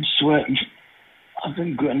 I'm sweating. I've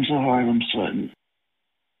been grunting so hard I'm sweating.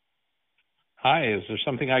 Hi, is there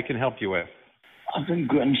something I can help you with? I've been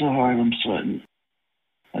grunting so hard I'm sweating.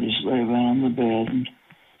 I just lay around on the bed and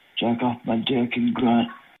jack off my dick and grunt.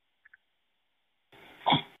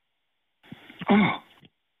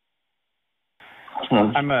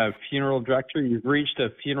 I'm a funeral director. You've reached a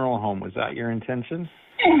funeral home. Was that your intention?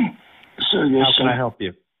 Sir, yes, How can sir. I help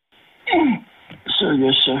you? Sir,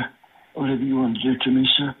 yes, sir. Whatever you want to do to me,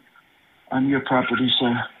 sir. I'm your property,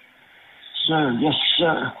 sir. Sir, yes,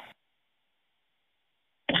 sir.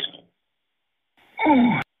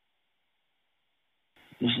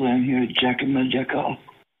 Just laying here jacking my jack off.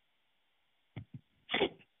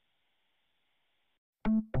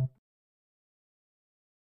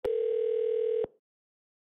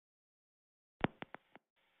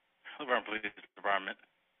 Laverne Police Department.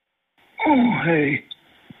 Oh, hey.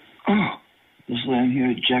 Just laying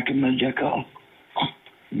here jacking my jack off. I'm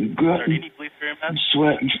Sir, do you grunting. need police for your I'm mess?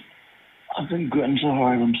 sweating. I've been grunting so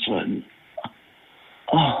hard I'm sweating.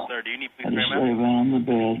 Sir, do you need I police for just your lay mess? around on the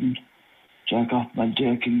bed and jack off my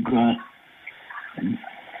dick and grunt. And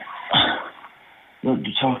love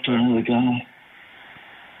to talk to another guy.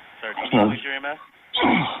 Sir, do you need police for your mess?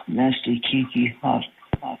 Nasty, kinky, hot,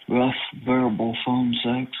 rough, verbal phone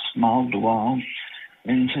sex, mild to wild.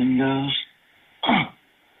 Anything goes.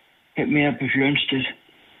 Hit me up if you're interested.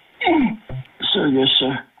 Sir, yes,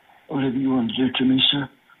 sir. Whatever you want to do to me, sir.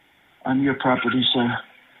 I'm your property, sir.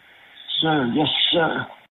 Sir, yes, sir.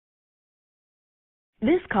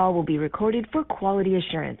 This call will be recorded for quality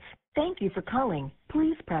assurance. Thank you for calling.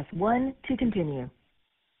 Please press 1 to continue.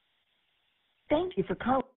 Thank you for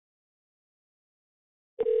calling.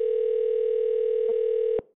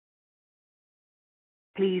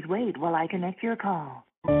 Please wait while I connect your call.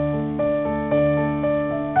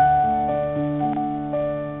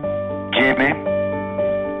 Jimmy?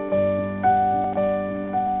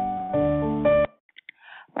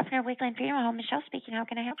 Ruffner Wakeland Funeral Home, Michelle speaking. How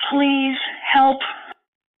can I help you? Please help.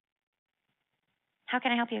 How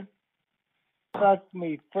can I help you? Fuck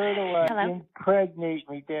me, fertilize, Hello? impregnate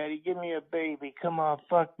me, Daddy. Give me a baby. Come on,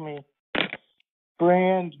 fuck me.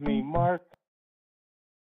 Brand me, Mark.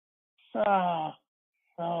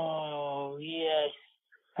 Oh, yes.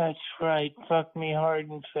 That's right. Fuck me hard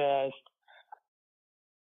and fast.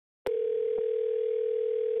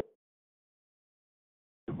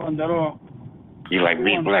 You like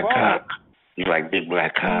big black cock? You like big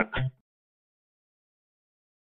black cock?